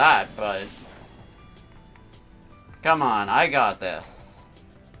think that, but... Come on, I got this.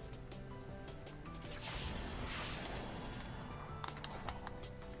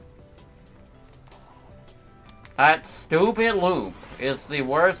 That stupid loop is the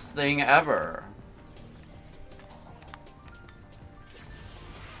worst thing ever.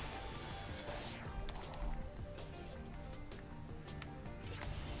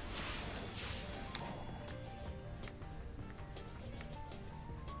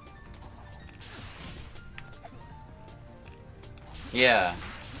 Yeah.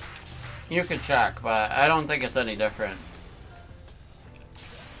 You could check, but I don't think it's any different.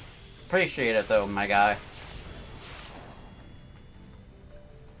 Appreciate it though, my guy.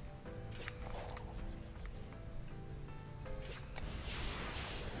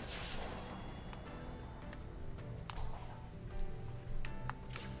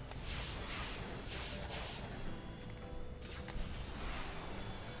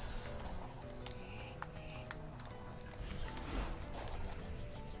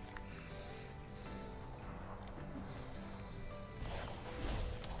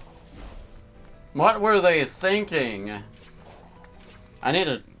 What were they thinking? I need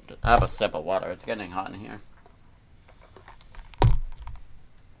to have a sip of water. It's getting hot in here.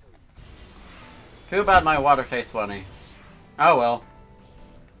 Too bad my water tastes funny. Oh well.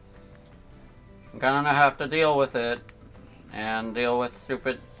 I'm gonna have to deal with it. And deal with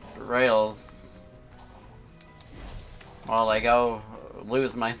stupid rails. While I go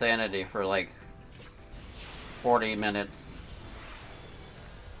lose my sanity for like 40 minutes.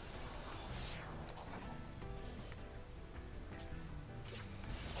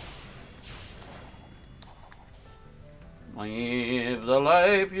 Leave the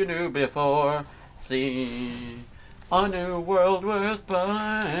life you knew before. See a new world worth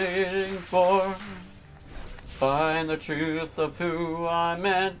fighting for. Find the truth of who I'm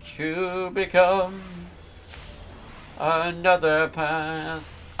meant to become. Another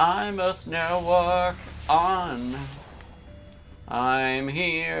path I must now walk on. I'm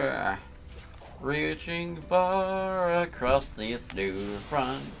here, reaching far across these new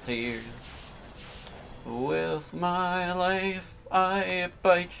frontiers. With my life I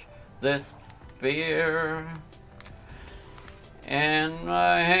fight this fear. In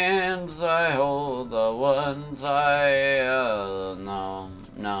my hands I hold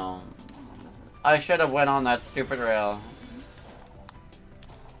I should have went on that stupid rail.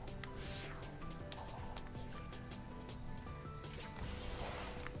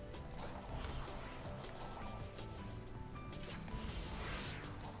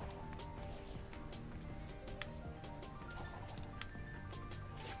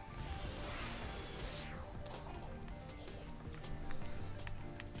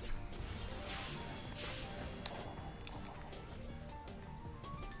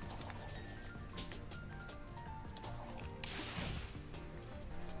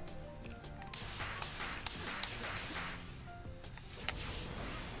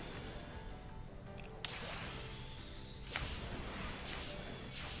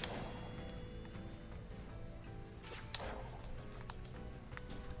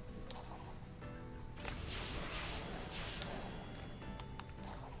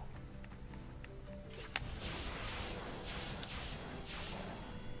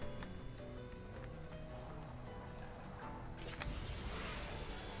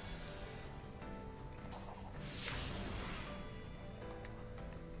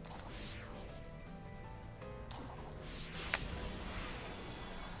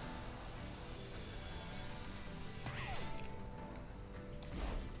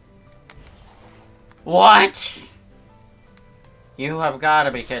 What? You have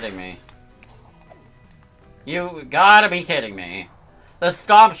gotta be kidding me. You gotta be kidding me. The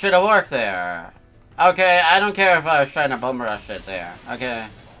stomp should have worked there. Okay, I don't care if I was trying to bum rush it there. Okay.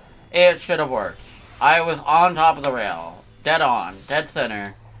 It should have worked. I was on top of the rail. Dead on. Dead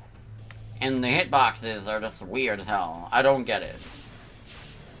center. And the hitboxes are just weird as hell. I don't get it.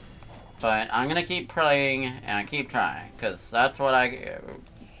 But I'm gonna keep playing and keep trying. Because that's what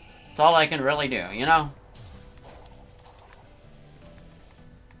it's all I can really do, you know?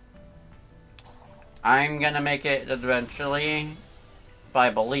 I'm gonna make it eventually, if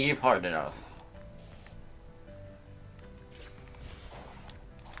I believe hard enough.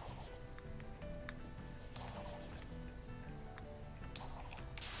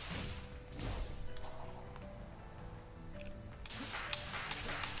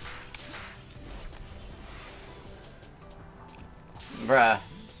 Bruh.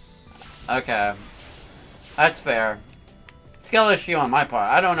 Okay. That's fair. Skill issue on my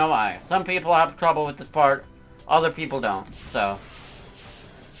part. I don't know why. Some people have trouble with this part, other people don't. So,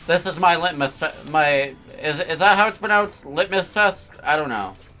 this is my litmus test. Is that how it's pronounced? Litmus test? I don't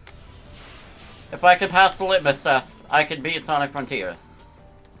know. If I could pass the litmus test, I could beat Sonic Frontiers.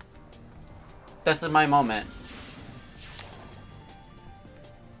 This is my moment.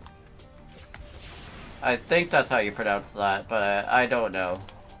 I think that's how you pronounce that, but I don't know.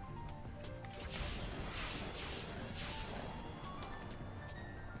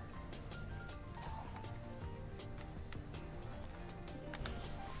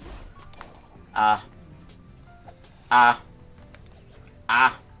 Ah. I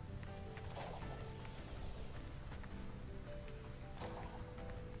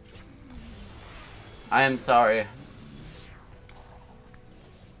am sorry.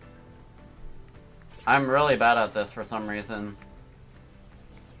 I'm really bad at this for some reason.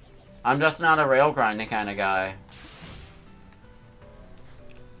 I'm just not a rail grinding kind of guy.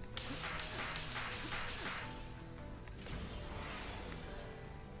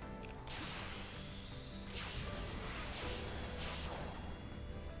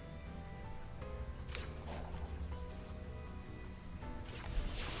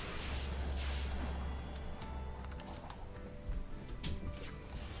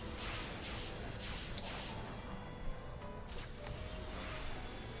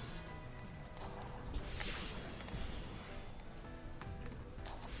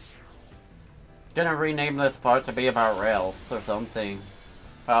 Gonna rename this part to be about rails or something.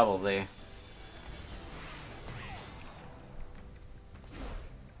 Probably.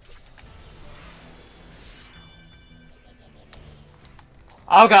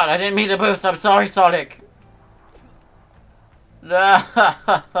 Oh god, I didn't mean to boost. I'm sorry, Sonic. No.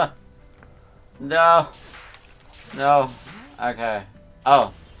 No. No. Okay.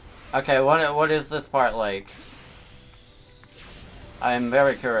 Oh. Okay, what is this part like? I am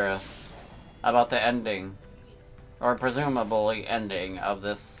very curious about the ending, or presumably ending, of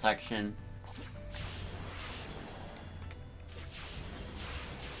this section.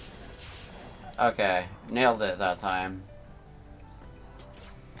 Okay, nailed it that time.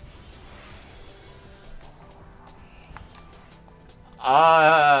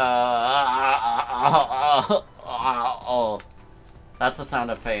 Oh, that's the sound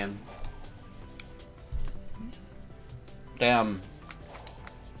of pain. Damn.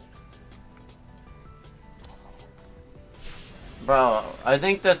 Bro, I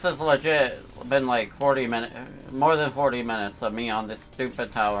think this is legit been like 40 minutes, more than 40 minutes of me on this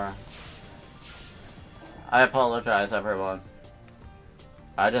stupid tower. I apologize, everyone.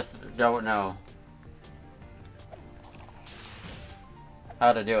 I just don't know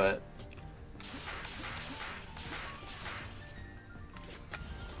how to do it.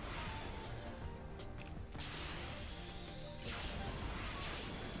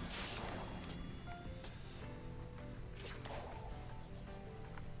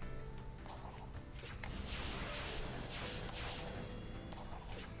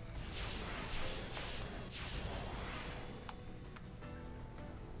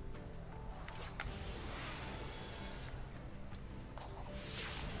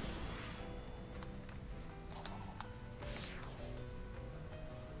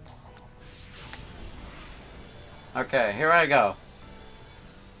 Okay, here I go.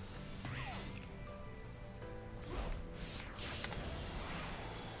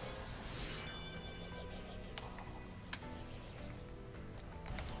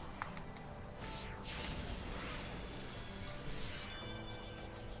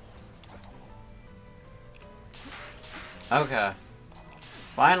 Okay.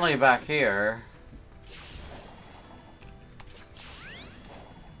 Finally back here.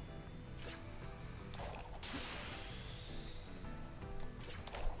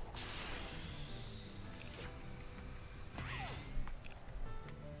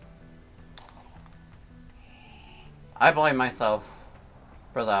 I blame myself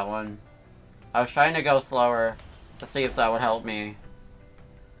for that one. I was trying to go slower to see if that would help me.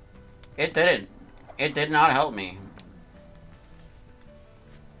 It didn't. It did not help me.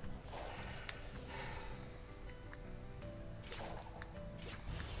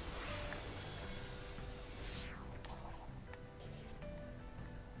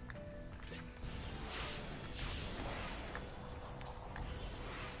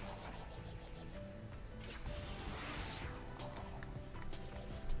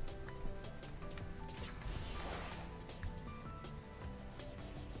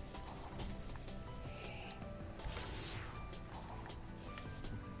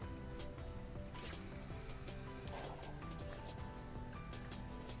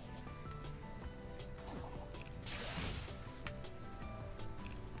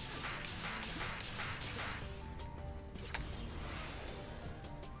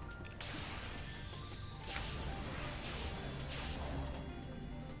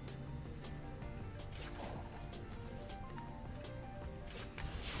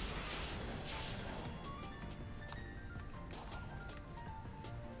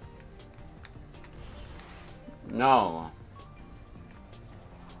 No.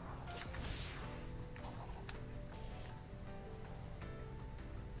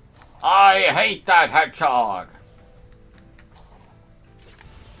 I hate that hedgehog!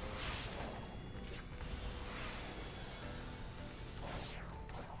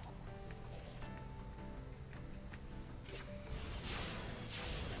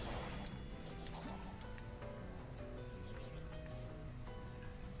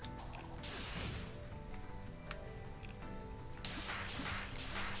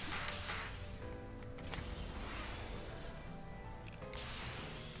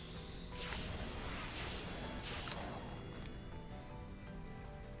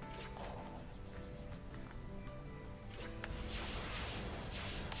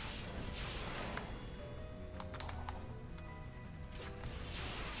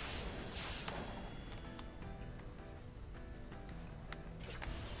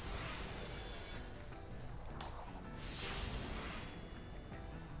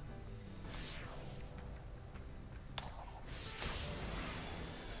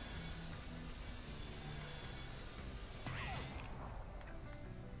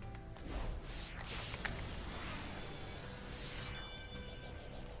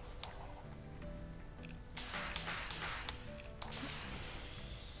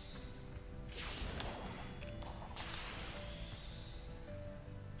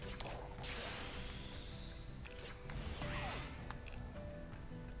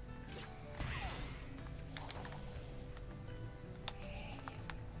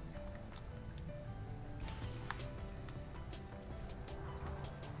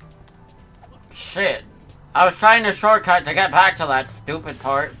 Shit. I was trying to shortcut to get back to that stupid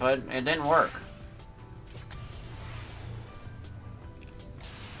part, but it didn't work.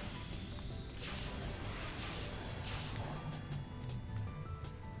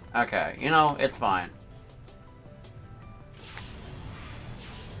 Okay, you know, it's fine.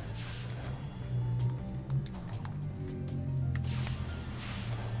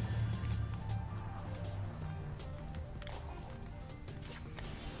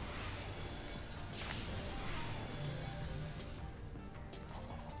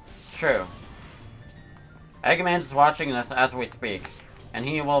 True. Eggman's watching this as we speak, and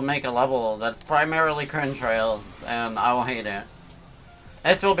he will make a level that's primarily cringe rails, and I will hate it.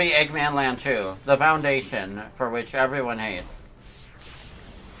 This will be Eggman Land 2, the foundation for which everyone hates.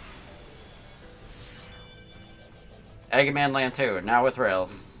 Eggman Land 2, now with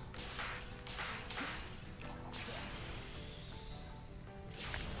rails.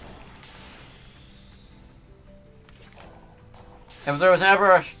 If there was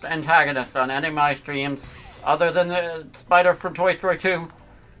ever an antagonist on any of my streams, other than the spider from Toy Story 2,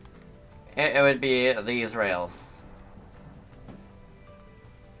 it would be these rails.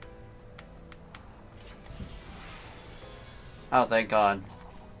 Oh, thank God.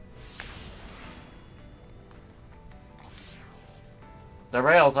 The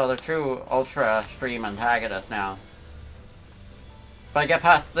rails are the true Ultra stream antagonists now. If I get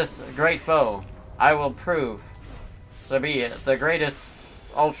past this great foe, I will prove to be the greatest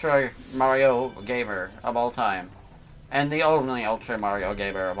Ultra Mario gamer of all time. And the only Ultra Mario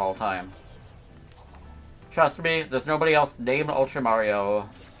gamer of all time. Trust me, there's nobody else named Ultra Mario.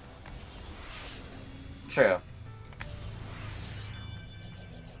 True.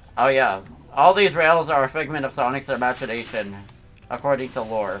 Oh yeah, all these rails are a figment of Sonic's imagination, according to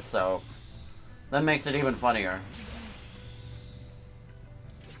lore, so that makes it even funnier.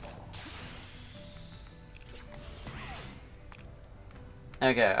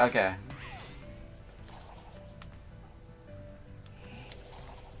 Okay, okay.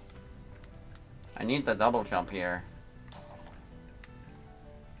 I need the double jump here.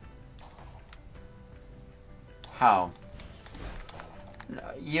 How?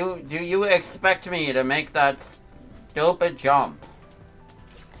 Do you expect me to make that stupid jump?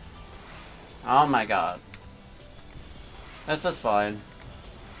 Oh my God. This is fine.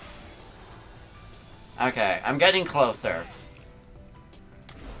 Okay, I'm getting closer.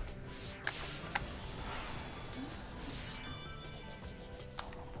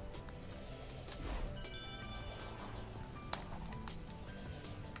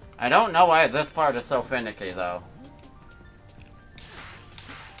 I don't know why this part is so finicky, though.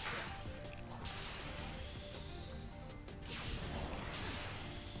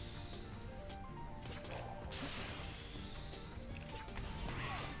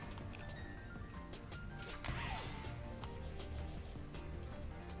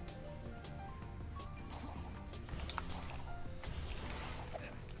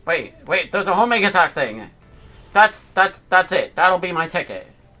 Wait, there's a homing attack thing. That's it. That'll be my ticket.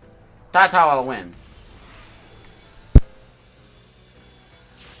 That's how I'll win.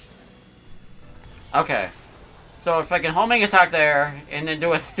 Okay. So if I can homing attack there, and then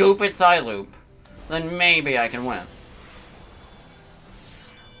do a stupid side loop, then maybe I can win.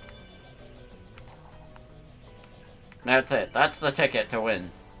 That's it. That's the ticket to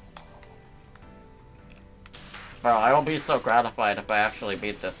win. Bro, I will be so gratified if I actually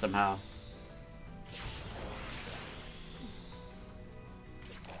beat this somehow.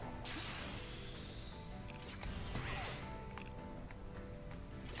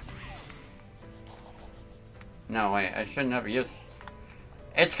 No, wait, I shouldn't have used...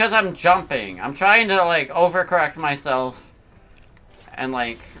 It's because I'm jumping. I'm trying to, like, overcorrect myself and,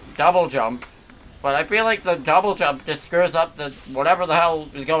 like, double jump. But I feel like the double jump just screws up the whatever the hell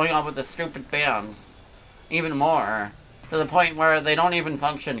is going on with the stupid fans even more. To the point where they don't even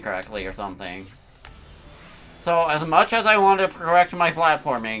function correctly or something. So, as much as I want to correct my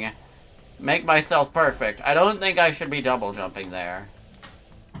platforming, make myself perfect, I don't think I should be double jumping there.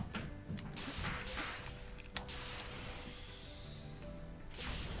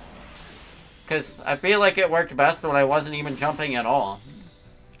 Because I feel like it worked best when I wasn't even jumping at all.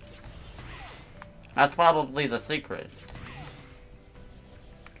 That's probably the secret.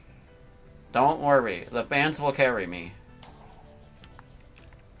 Don't worry, the fans will carry me.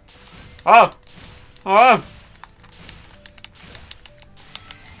 Oh! Oh!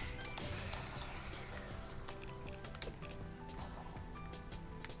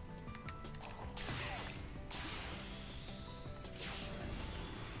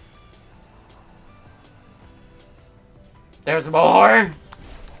 There's more?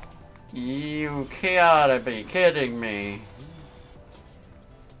 You gotta be kidding me.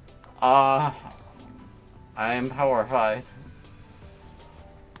 I am horrified.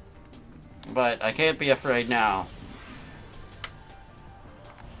 But I can't be afraid now.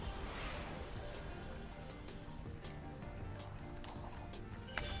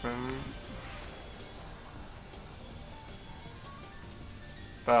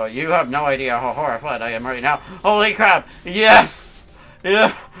 Bro, you have no idea how horrified I am right now. Holy crap! Yes!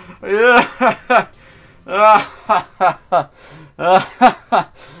 Yeah! Yeah!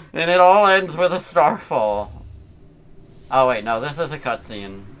 And it all ends with a starfall. Oh wait, no, this is a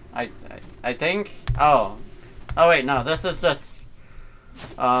cutscene. I think. Oh wait, no, this is just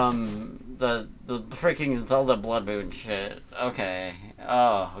the freaking Zelda Blood Moon shit. Okay.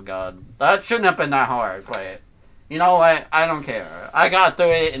 Oh god, that shouldn't have been that hard. Wait, you know what? I don't care. I got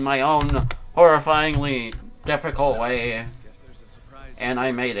through it in my own horrifyingly difficult way, and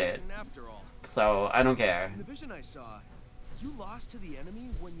I made it. So I don't care.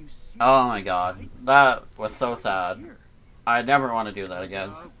 Oh my god, that was so sad. I never want to do that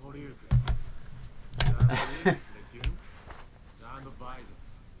again.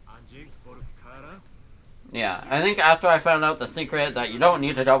 Yeah, I think after I found out the secret that you don't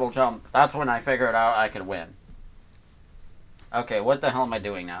need to double jump, that's when I figured out I could win. Okay, what the hell am I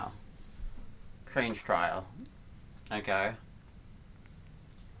doing now? Strange trial. Okay.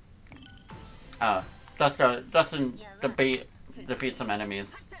 Oh, Justin defeat some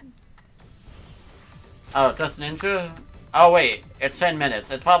enemies. Oh, just ninja? Oh wait, it's 10 minutes.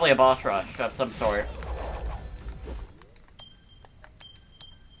 It's probably a boss rush of some sort.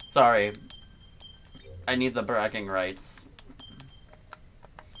 Sorry. I need the bragging rights.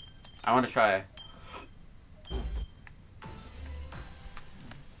 I want to try.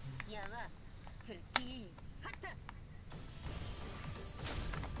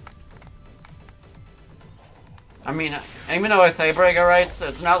 I mean, even though I say bragging rights,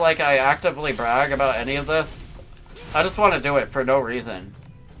 it's not like I actively brag about any of this. I just want to do it for no reason.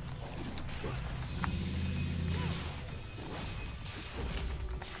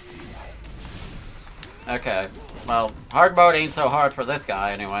 Okay, well, hard mode ain't so hard for this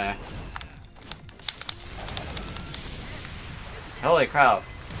guy anyway. Holy crap.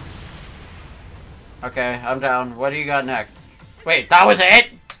 Okay, I'm down. What do you got next? Wait, that was it?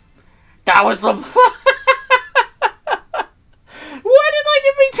 That was the fun. Why did I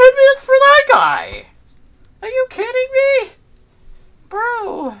give me 10 minutes for that guy? Are you kidding me?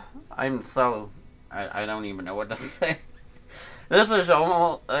 Bro. I'm so... I don't even know what to say. This is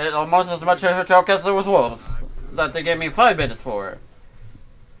almost as much of a joke as it was wolves. That they gave me 5 minutes for.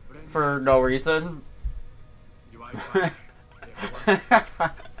 For no reason.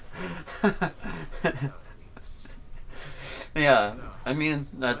 Yeah, I mean,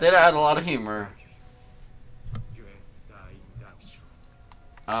 that did add a lot of humor.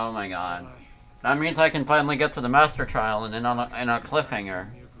 Oh my god. That means I can finally get to the Master Trial and in on a cliffhanger.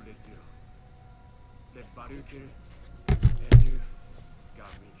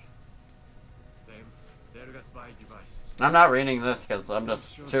 I'm not reading this because I'm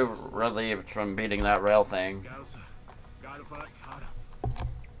just too relieved from beating that rail thing.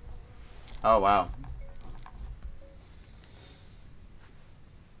 Oh wow.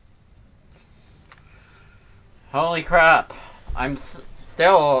 Holy crap. I'm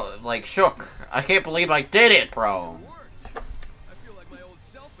still, like, shook. I can't believe I did it, bro. I feel like my old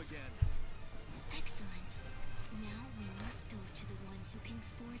self again. Excellent. Now we must go to the one who can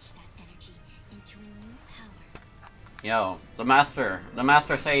forge that energy into a new power. Yo, the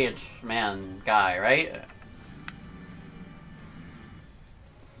Master Sage man guy, right?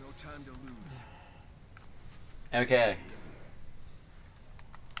 No time to lose. Okay.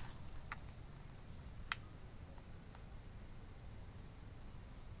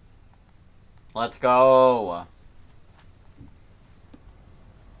 Let's go.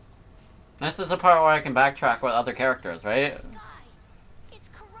 This is the part where I can backtrack with other characters, right? It's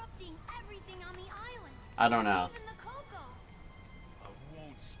corrupting everything on the island. I don't know. Even the cocoa. I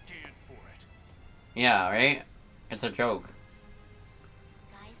won't stand for it. Yeah, right? It's a joke.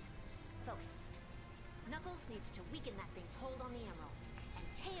 Guys, focus. Knuckles needs to weaken that thing's hold on the emeralds, and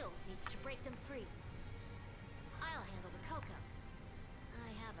Tails needs to break them free. I'll handle the cocoa.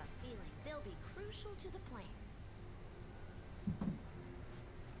 I have a feeling they'll be crucial to the plan.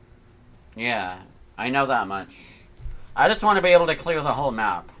 Yeah, I know that much. I just want to be able to clear the whole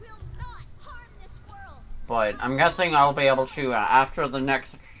map. Will not harm this world. But I'm guessing I'll be able to after the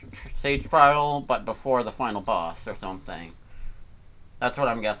next stage trial, but before the final boss or something. That's what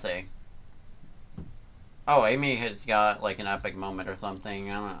I'm guessing. Oh, Amy has got like an epic moment or something.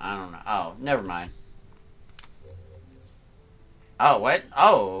 I don't know. Oh, never mind. Oh, what?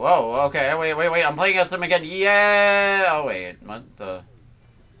 Oh, okay. Wait. I'm playing as him again. Yeah. Oh, wait. What the?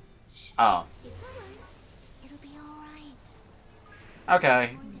 Oh. It's alright. It'll be alright. Okay.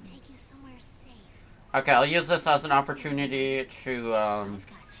 I'm going to take you somewhere safe. Okay, I'll use this as an opportunity to, I've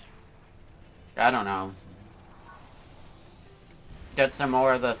got you. I don't know. Get some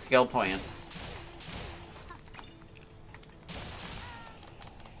more of the skill points.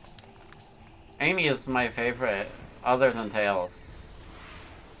 Amy is my favorite, other than Tails.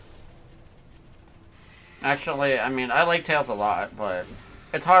 Actually, I mean, I like Tails a lot, but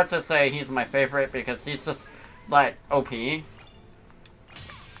it's hard to say he's my favorite because he's just, like, OP.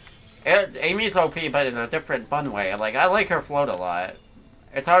 Amy's OP, but in a different fun way. Like, I like her float a lot.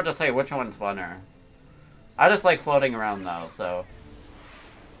 It's hard to say which one's funner. I just like floating around, though, so...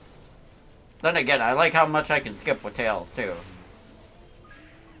 Then again, I like how much I can skip with Tails, too.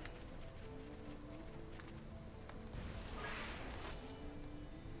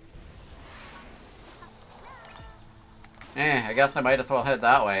 I guess I might as well head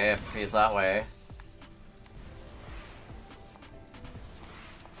that way if he's that way.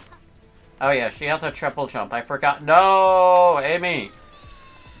 Oh yeah, she has a triple jump. I forgot. No, Amy!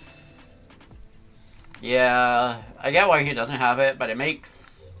 Yeah, I get why he doesn't have it, but it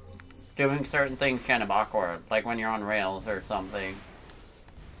makes doing certain things kind of awkward. Like when you're on rails or something.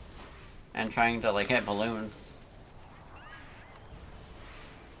 And trying to, like, hit balloons.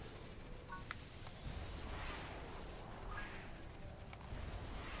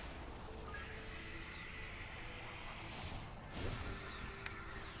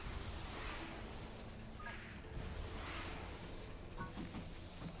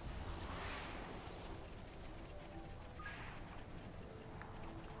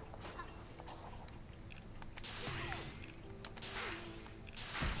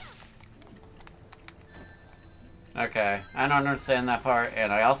 Okay, I don't understand that part,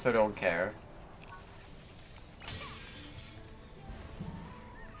 and I also don't care.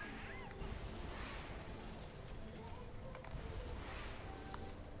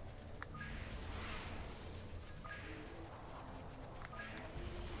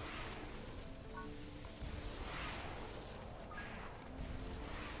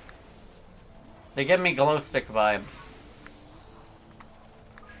 They give me glow stick vibes.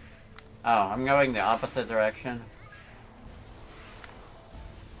 Oh, I'm going the opposite direction.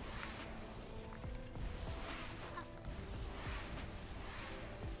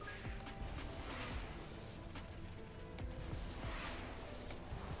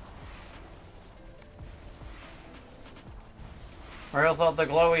 Where's all the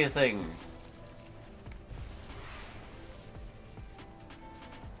glowy things?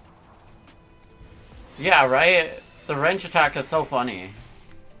 Yeah, right? The wrench attack is so funny.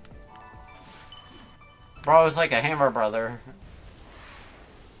 Bro, it's like a Hammer Brother.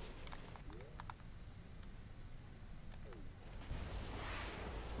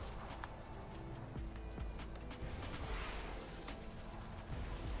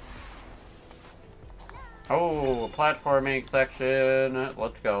 Oh, platforming section.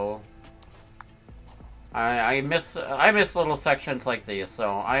 Let's go. I miss little sections like these,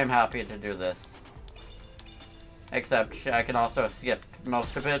 so I am happy to do this. Except I can also skip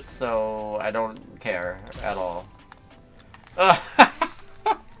most of it, so I don't care at all.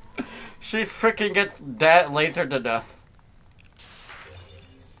 She freaking gets lasered to death.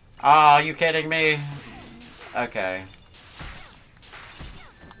 Aw, you kidding me? Okay.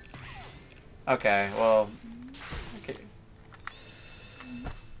 Okay, well... Okay.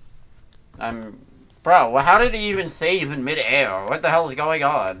 Bro, how did he even save in mid-air? What the hell is going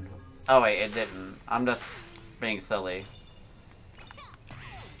on? Oh wait, it didn't. I'm just being silly.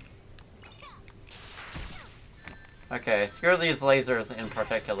 Okay, screw these lasers in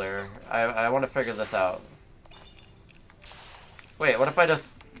particular. I want to figure this out. Wait, what if I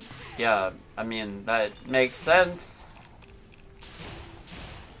just... Yeah, I mean, that makes sense.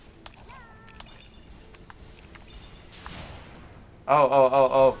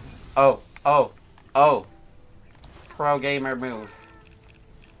 Oh. Pro gamer move.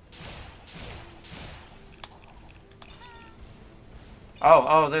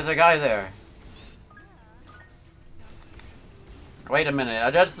 Oh, there's a guy there. Wait a minute,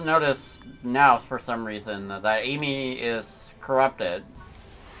 I just noticed now for some reason that Amy is corrupted.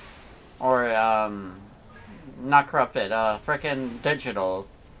 Or, not corrupted, frickin' digital.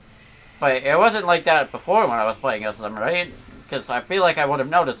 But it wasn't like that before when I was playing as them, right? Because I feel like I would have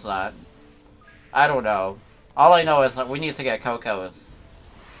noticed that. I don't know. All I know is that we need to get Coco's.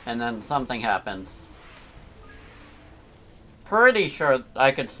 And then something happens. Pretty sure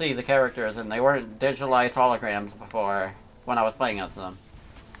I could see the characters and they weren't digitalized holograms before when I was playing as them.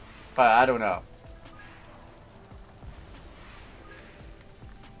 But I don't know.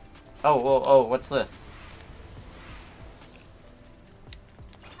 Oh, what's this?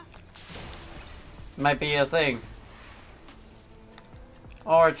 Might be a thing.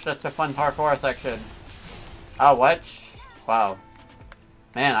 Or it's just a fun parkour section. Oh, what? Wow.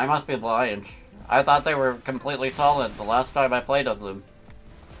 Man, I must be blind. I thought they were completely solid the last time I played with them.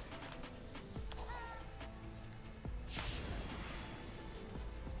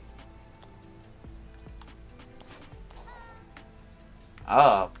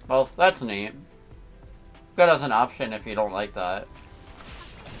 Oh, well, that's neat. Good as an option if you don't like that.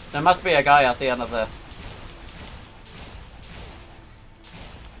 There must be a guy at the end of this.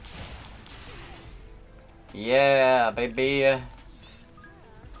 Yeah, baby.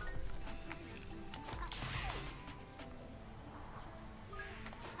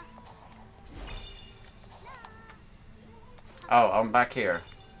 Oh, I'm back here.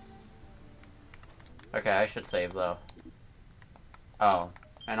 Okay, I should save though. Oh,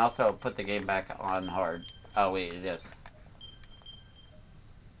 and also put the game back on hard. Oh wait, it is.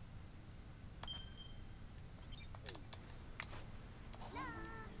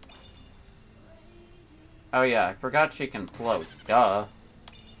 Oh yeah, I forgot she can float. Duh.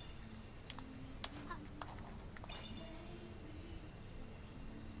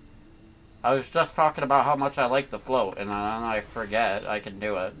 I was just talking about how much I like the float, and then I forget I can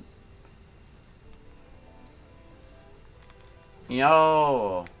do it.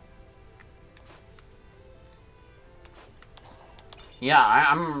 Yo! Yeah,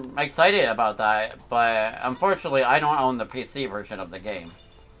 I'm excited about that, but unfortunately I don't own the PC version of the game.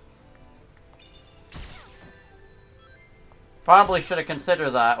 Probably should have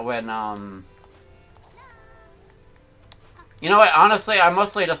considered that when, You know what, honestly, I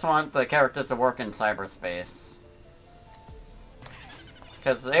mostly just want the characters to work in cyberspace.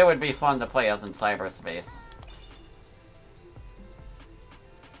 Because it would be fun to play as in cyberspace.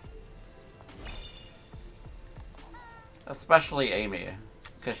 Especially Amy,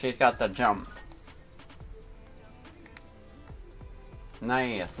 because she's got the jump.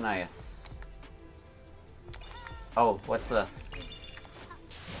 Nice, nice. Oh, what's this?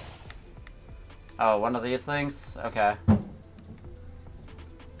 Oh, one of these things? Okay.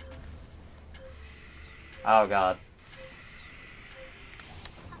 Oh god.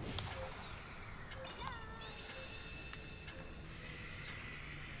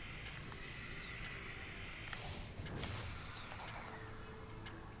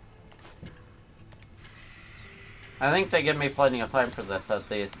 I think they give me plenty of time for this, at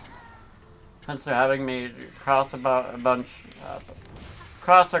least. Since they're having me cross about a bunch...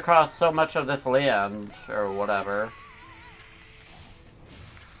 cross across so much of this land, or whatever.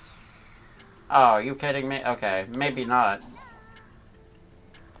 Oh, are you kidding me? Okay, maybe not.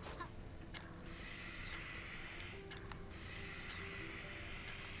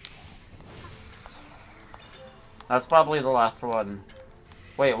 That's probably the last one.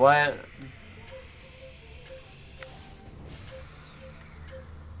 Wait, what?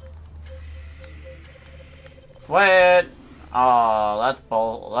 What? Oh, that's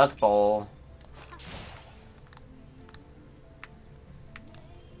bull. That's bull.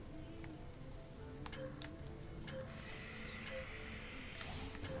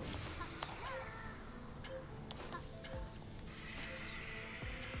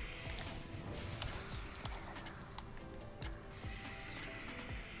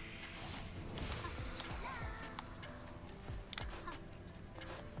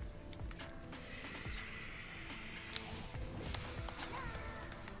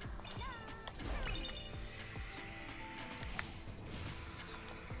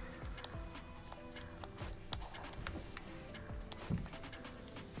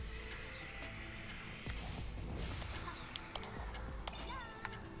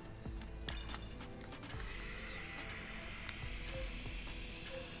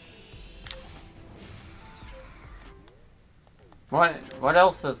 What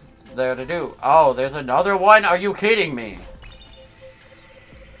else is there to do? Oh, there's another one? Are you kidding me?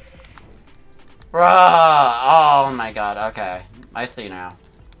 Bruh! Oh my god, okay. I see now.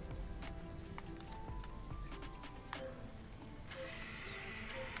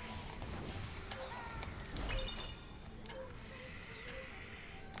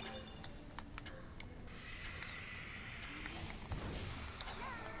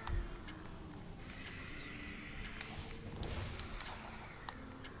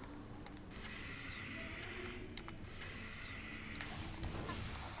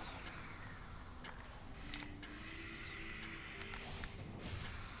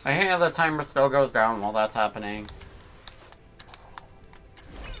 I hate how the timer still goes down while that's happening.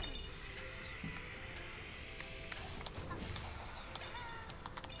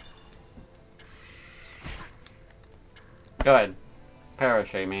 Good.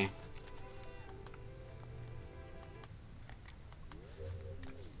 Perish, Amy.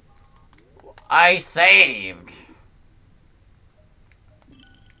 I saved!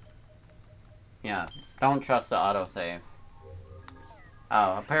 Yeah, don't trust the autosave.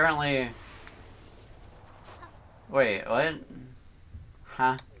 Oh, apparently... Wait, what?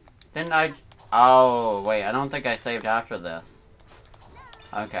 Huh? Didn't I... Oh, wait, I don't think I saved after this.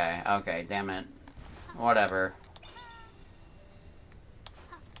 Okay, okay, damn it. Whatever.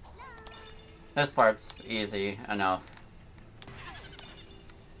 This part's easy enough.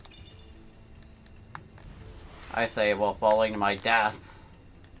 I say while falling to my death.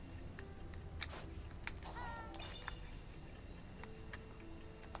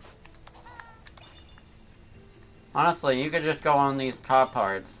 Honestly, you could just go on these top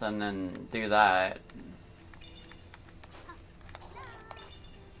parts and then do that.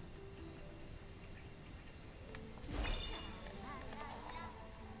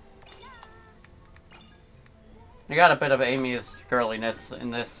 You got a bit of Amy's girliness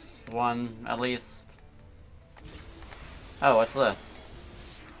in this one, at least. Oh, what's this?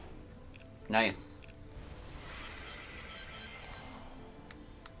 Nice.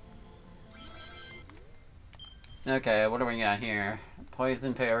 Okay, what do we got here?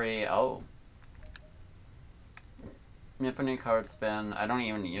 Poison parry. Oh. Nipping card spin. I don't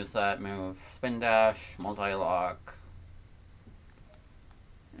even use that move. Spin dash, multi-lock.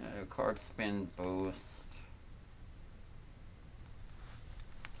 Card spin boost.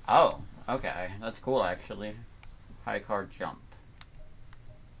 Oh, okay. That's cool, actually. High card jump.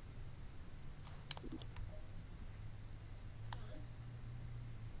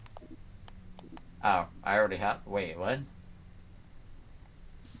 Oh, I already have. Wait, what?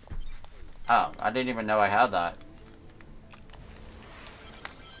 Oh, I didn't even know I had that.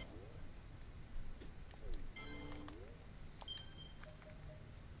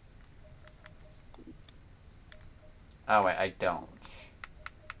 Oh, wait, I don't.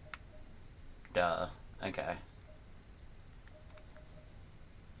 Duh. Okay.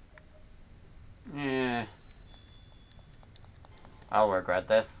 Eh. I'll regret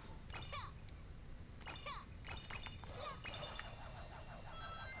this.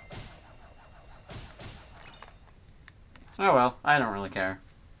 Oh well, I don't really care.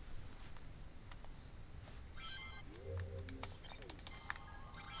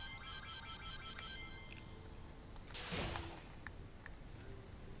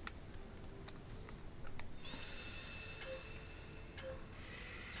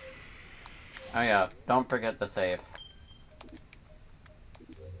 Oh yeah, don't forget the save.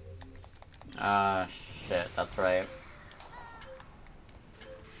 Shit, that's right.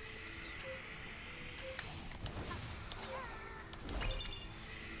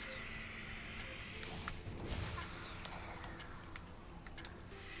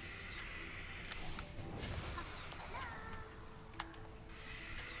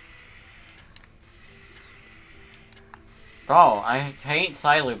 Oh, I hate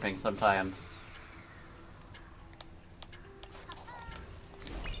side looping sometimes.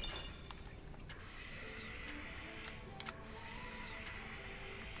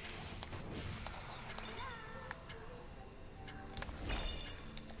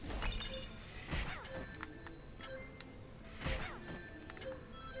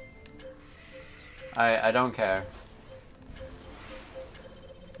 I don't care.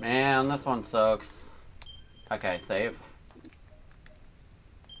 Man, this one sucks. Okay, save.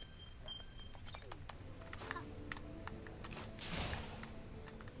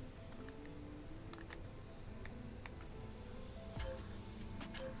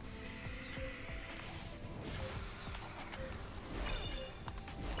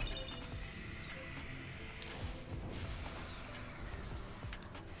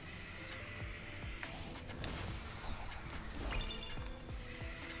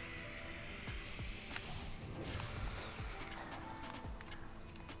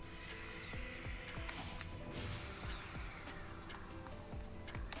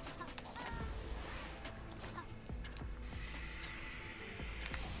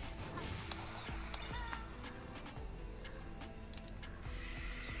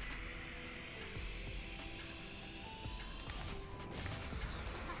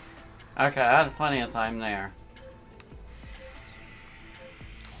 Okay, I had plenty of time there.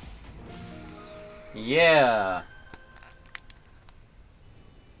 Yeah.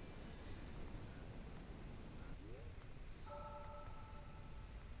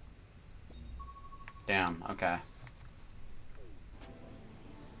 Damn, okay.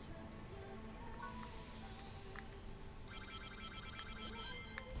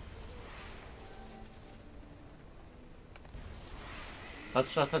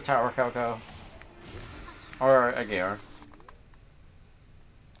 That's just a tower Coco. Or a gear.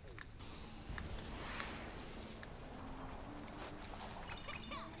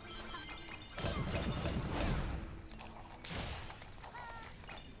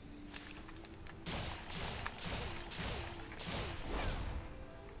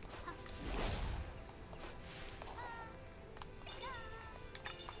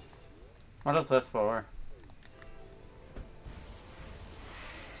 What is this for?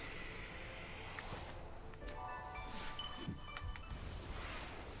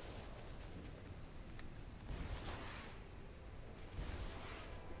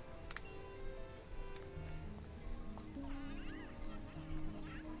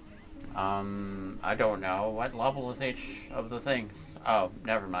 I don't know. What level is each of the things? Oh,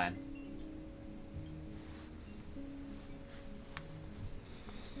 never mind.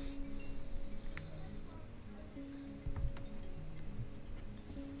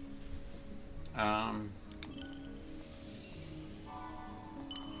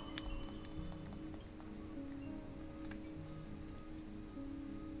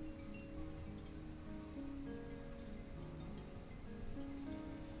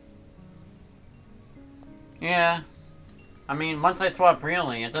 Yeah. I mean, once I swap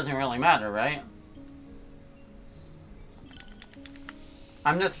freely, it doesn't really matter, right?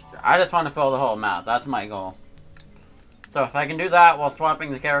 I just want to fill the whole map. That's my goal. So if I can do that while swapping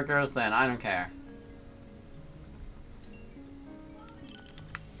the characters, then I don't care.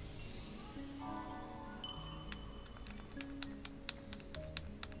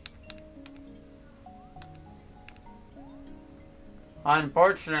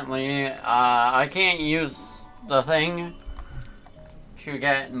 Unfortunately, I can't use the thing to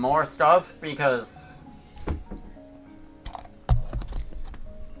get more stuff because...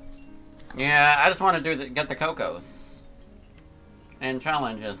 Yeah, I just want to get the Cocos. And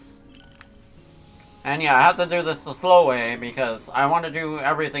challenges. And yeah, I have to do this the slow way because I want to do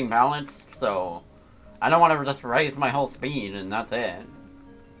everything balanced, so... I don't want to just raise my whole speed and that's it.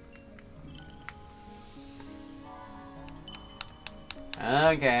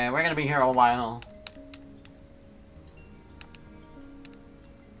 Okay, we're gonna be here a while.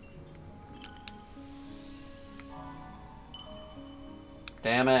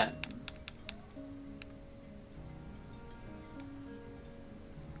 Damn it.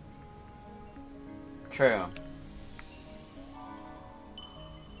 True.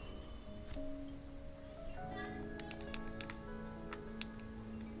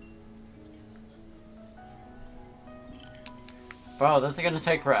 Bro, this is gonna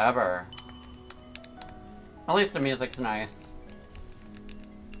take forever. At least the music's nice.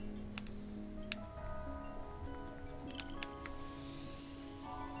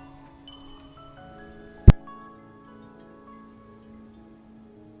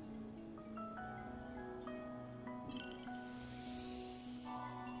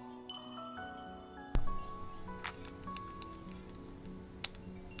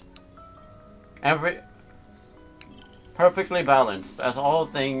 Perfectly balanced, as all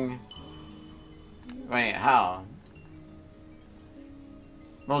thing... Wait, how?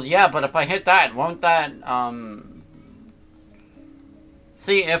 Well, yeah, but if I hit that, won't that,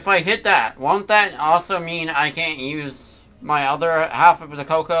 See, if I hit that, won't that also mean I can't use my other half of the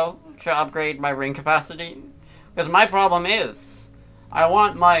Coco to upgrade my ring capacity? Because my problem is, I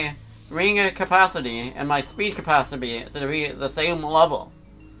want my ring capacity and my speed capacity to be the same level.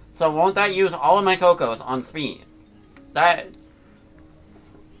 So won't that use all of my Cocos on speed? That,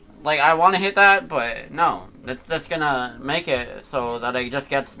 like, I want to hit that, but no. It's just gonna make it so that I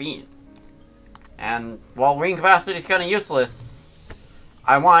just get speed. And while ring capacity is kind of useless,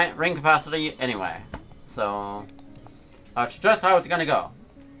 I want ring capacity anyway. So, that's just how it's gonna go.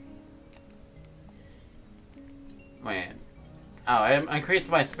 Wait. Oh, I increased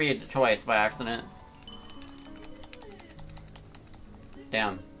my speed twice by accident.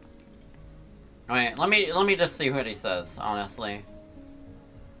 Damn. Wait, let me just see what he says, honestly.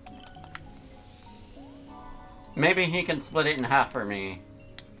 Maybe he can split it in half for me.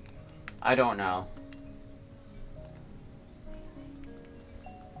 I don't know.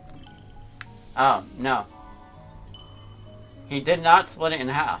 Oh, no. He did not split it in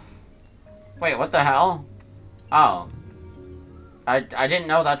half. Wait, what the hell? Oh. I didn't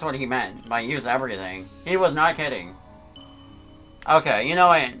know that's what he meant by use everything. He was not kidding. Okay, you know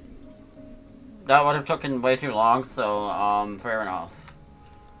what? That would have taken way too long, so, fair enough.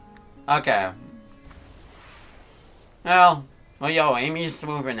 Okay. Well, yo, Amy's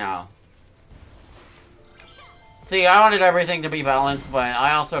moving now. See, I wanted everything to be balanced, but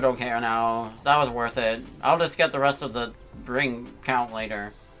I also don't care now. That was worth it. I'll just get the rest of the ring count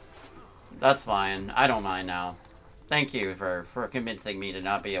later. That's fine. I don't mind now. Thank you for convincing me to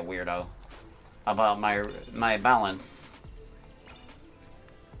not be a weirdo about my balance.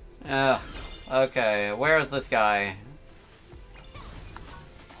 Ugh. Okay, where is this guy?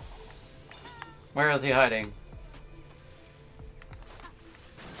 Where is he hiding?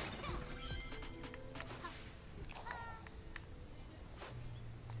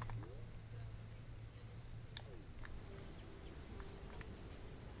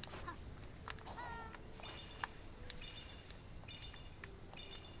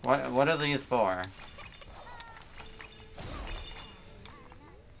 What are these for?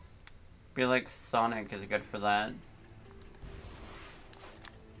 Feel like Sonic is good for that.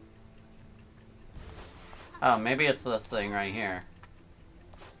 Oh, maybe it's this thing right here.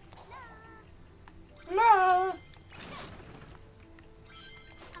 No.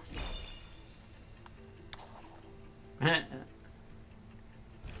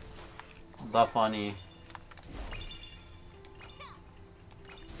 The funny.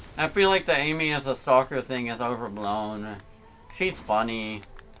 I feel like the Amy as a stalker thing is overblown. She's funny.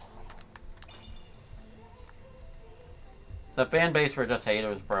 The fan base were just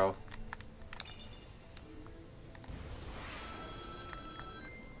haters, bro.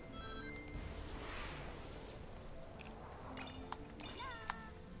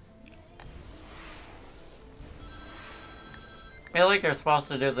 I feel like you're supposed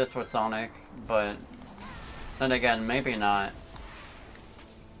to do this with Sonic, but then again, maybe not.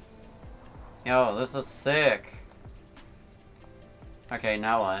 Yo, this is sick. Okay,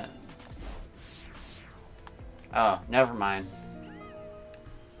 now what? Oh, never mind.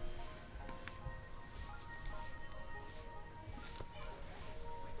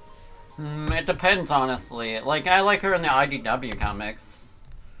 It depends, honestly. Like, I like her in the IDW comics.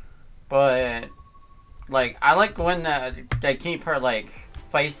 But, like, I like when they keep her, like,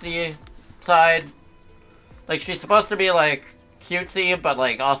 feisty side. Like, she's supposed to be, like, cutesy, but,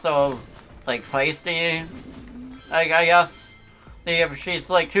 like, also, like, feisty. I guess. If she's,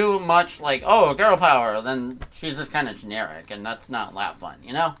 like, too much, like, oh, girl power, then she's just kind of generic, and that's not that fun,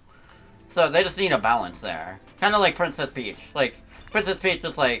 you know? So they just need a balance there. Kind of like Princess Peach. Like, Princess Peach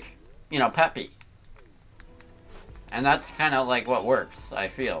is, like, you know, peppy. And that's kind of, like, what works, I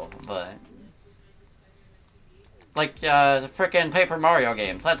feel, but... Like, the frickin' Paper Mario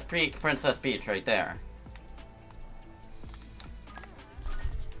games. That's Princess Peach right there.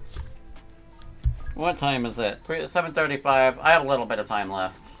 What time is it? 7:35. I have a little bit of time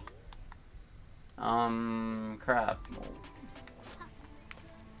left. Crap.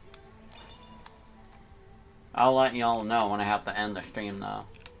 I'll let y'all know when I have to end the stream, though.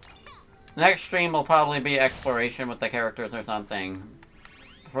 Next stream will probably be exploration with the characters or something.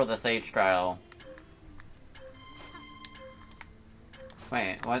 For the Sage trial.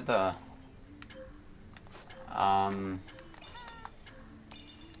 Wait, what the...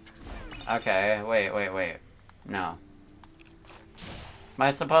 Okay, wait. No. Am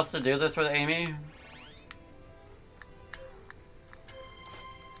I supposed to do this with Amy?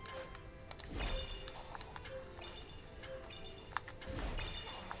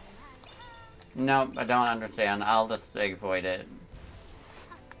 Nope, I don't understand. I'll just avoid it.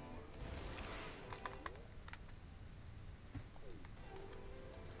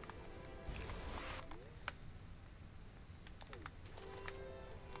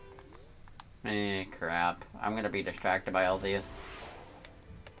 Crap. I'm gonna be distracted by all these.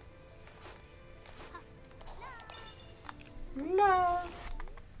 No.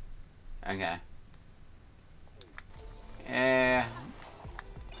 Okay.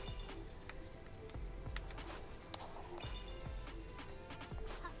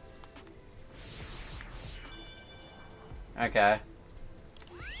 Okay.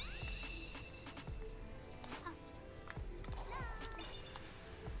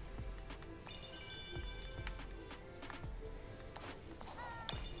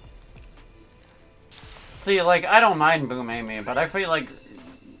 See, like, I don't mind Boom Amy, but I feel like,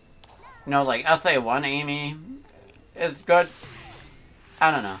 you know, like, SA1 Amy is good. I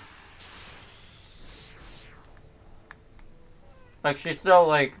don't know. Like, she's still,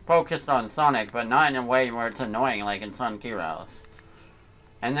 like, focused on Sonic, but not in a way where it's annoying, like in Sun Kiros.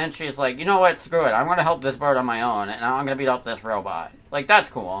 And then she's like, you know what, screw it, I'm gonna help this bird on my own, and I'm gonna beat up this robot. Like, that's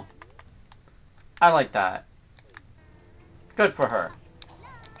cool. I like that. Good for her.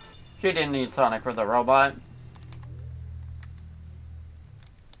 She didn't need Sonic for the robot.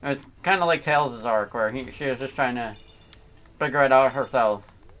 It's kind of like Tails' arc, where she was just trying to figure it out herself.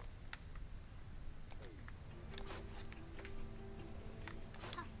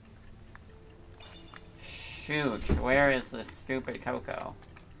 Shoot, where is this stupid Coco?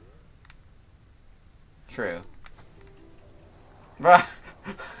 True. Bruh.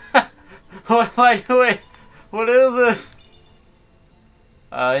 What am I doing? What is this?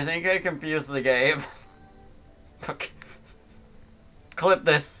 I think I confused the game. Okay. Clip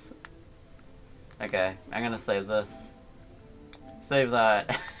this. Okay, I'm gonna save this. Save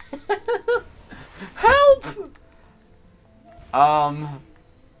that. Help!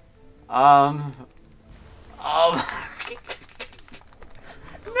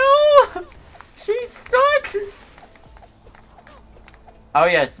 No! She's stuck! Oh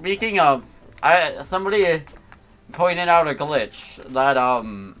yeah, speaking of, somebody pointed out a glitch that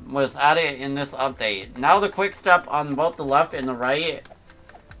was added in this update. Now the quick step on both the left and the right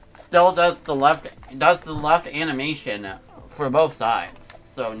still does the left animation for both sides.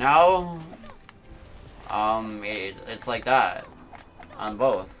 So now it's like that on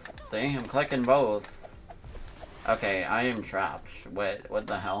both. See, I'm clicking both. Okay, I am trapped. What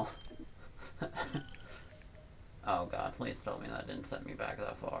the hell? Oh god, please tell me that didn't set me back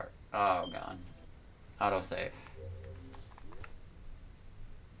that far. Oh god. Autosave.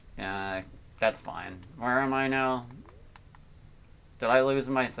 Yeah, that's fine. Where am I now? Did I lose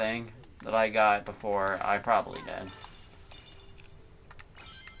my thing that I got before? I probably did.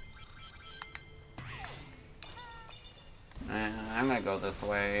 I'm gonna go this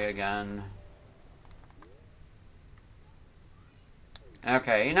way again.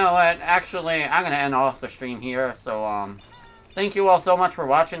 Okay, you know what? Actually, I'm gonna end off the stream here. So, thank you all so much for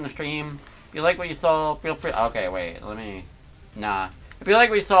watching the stream. If you like what you saw, feel free... Okay, wait, let me... Nah. If you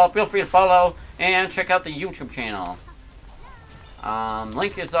like what you saw, feel free to follow and check out the YouTube channel.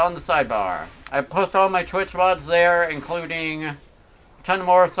 Link is on the sidebar. I post all my Twitch VODs there, including a ton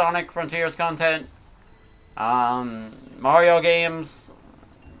more Sonic Frontiers content, Mario games,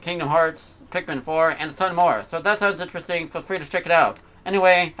 Kingdom Hearts, Pikmin 4, and a ton more. So if that sounds interesting, feel free to check it out.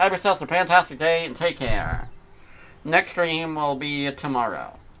 Anyway, have yourselves a fantastic day and take care. Next stream will be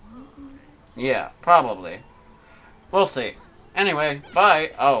tomorrow. Yeah, probably. We'll see. Anyway,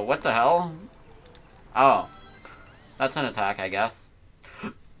 bye. Oh, what the hell? Oh. That's an attack, I guess.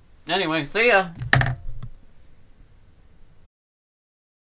 Anyway, see ya.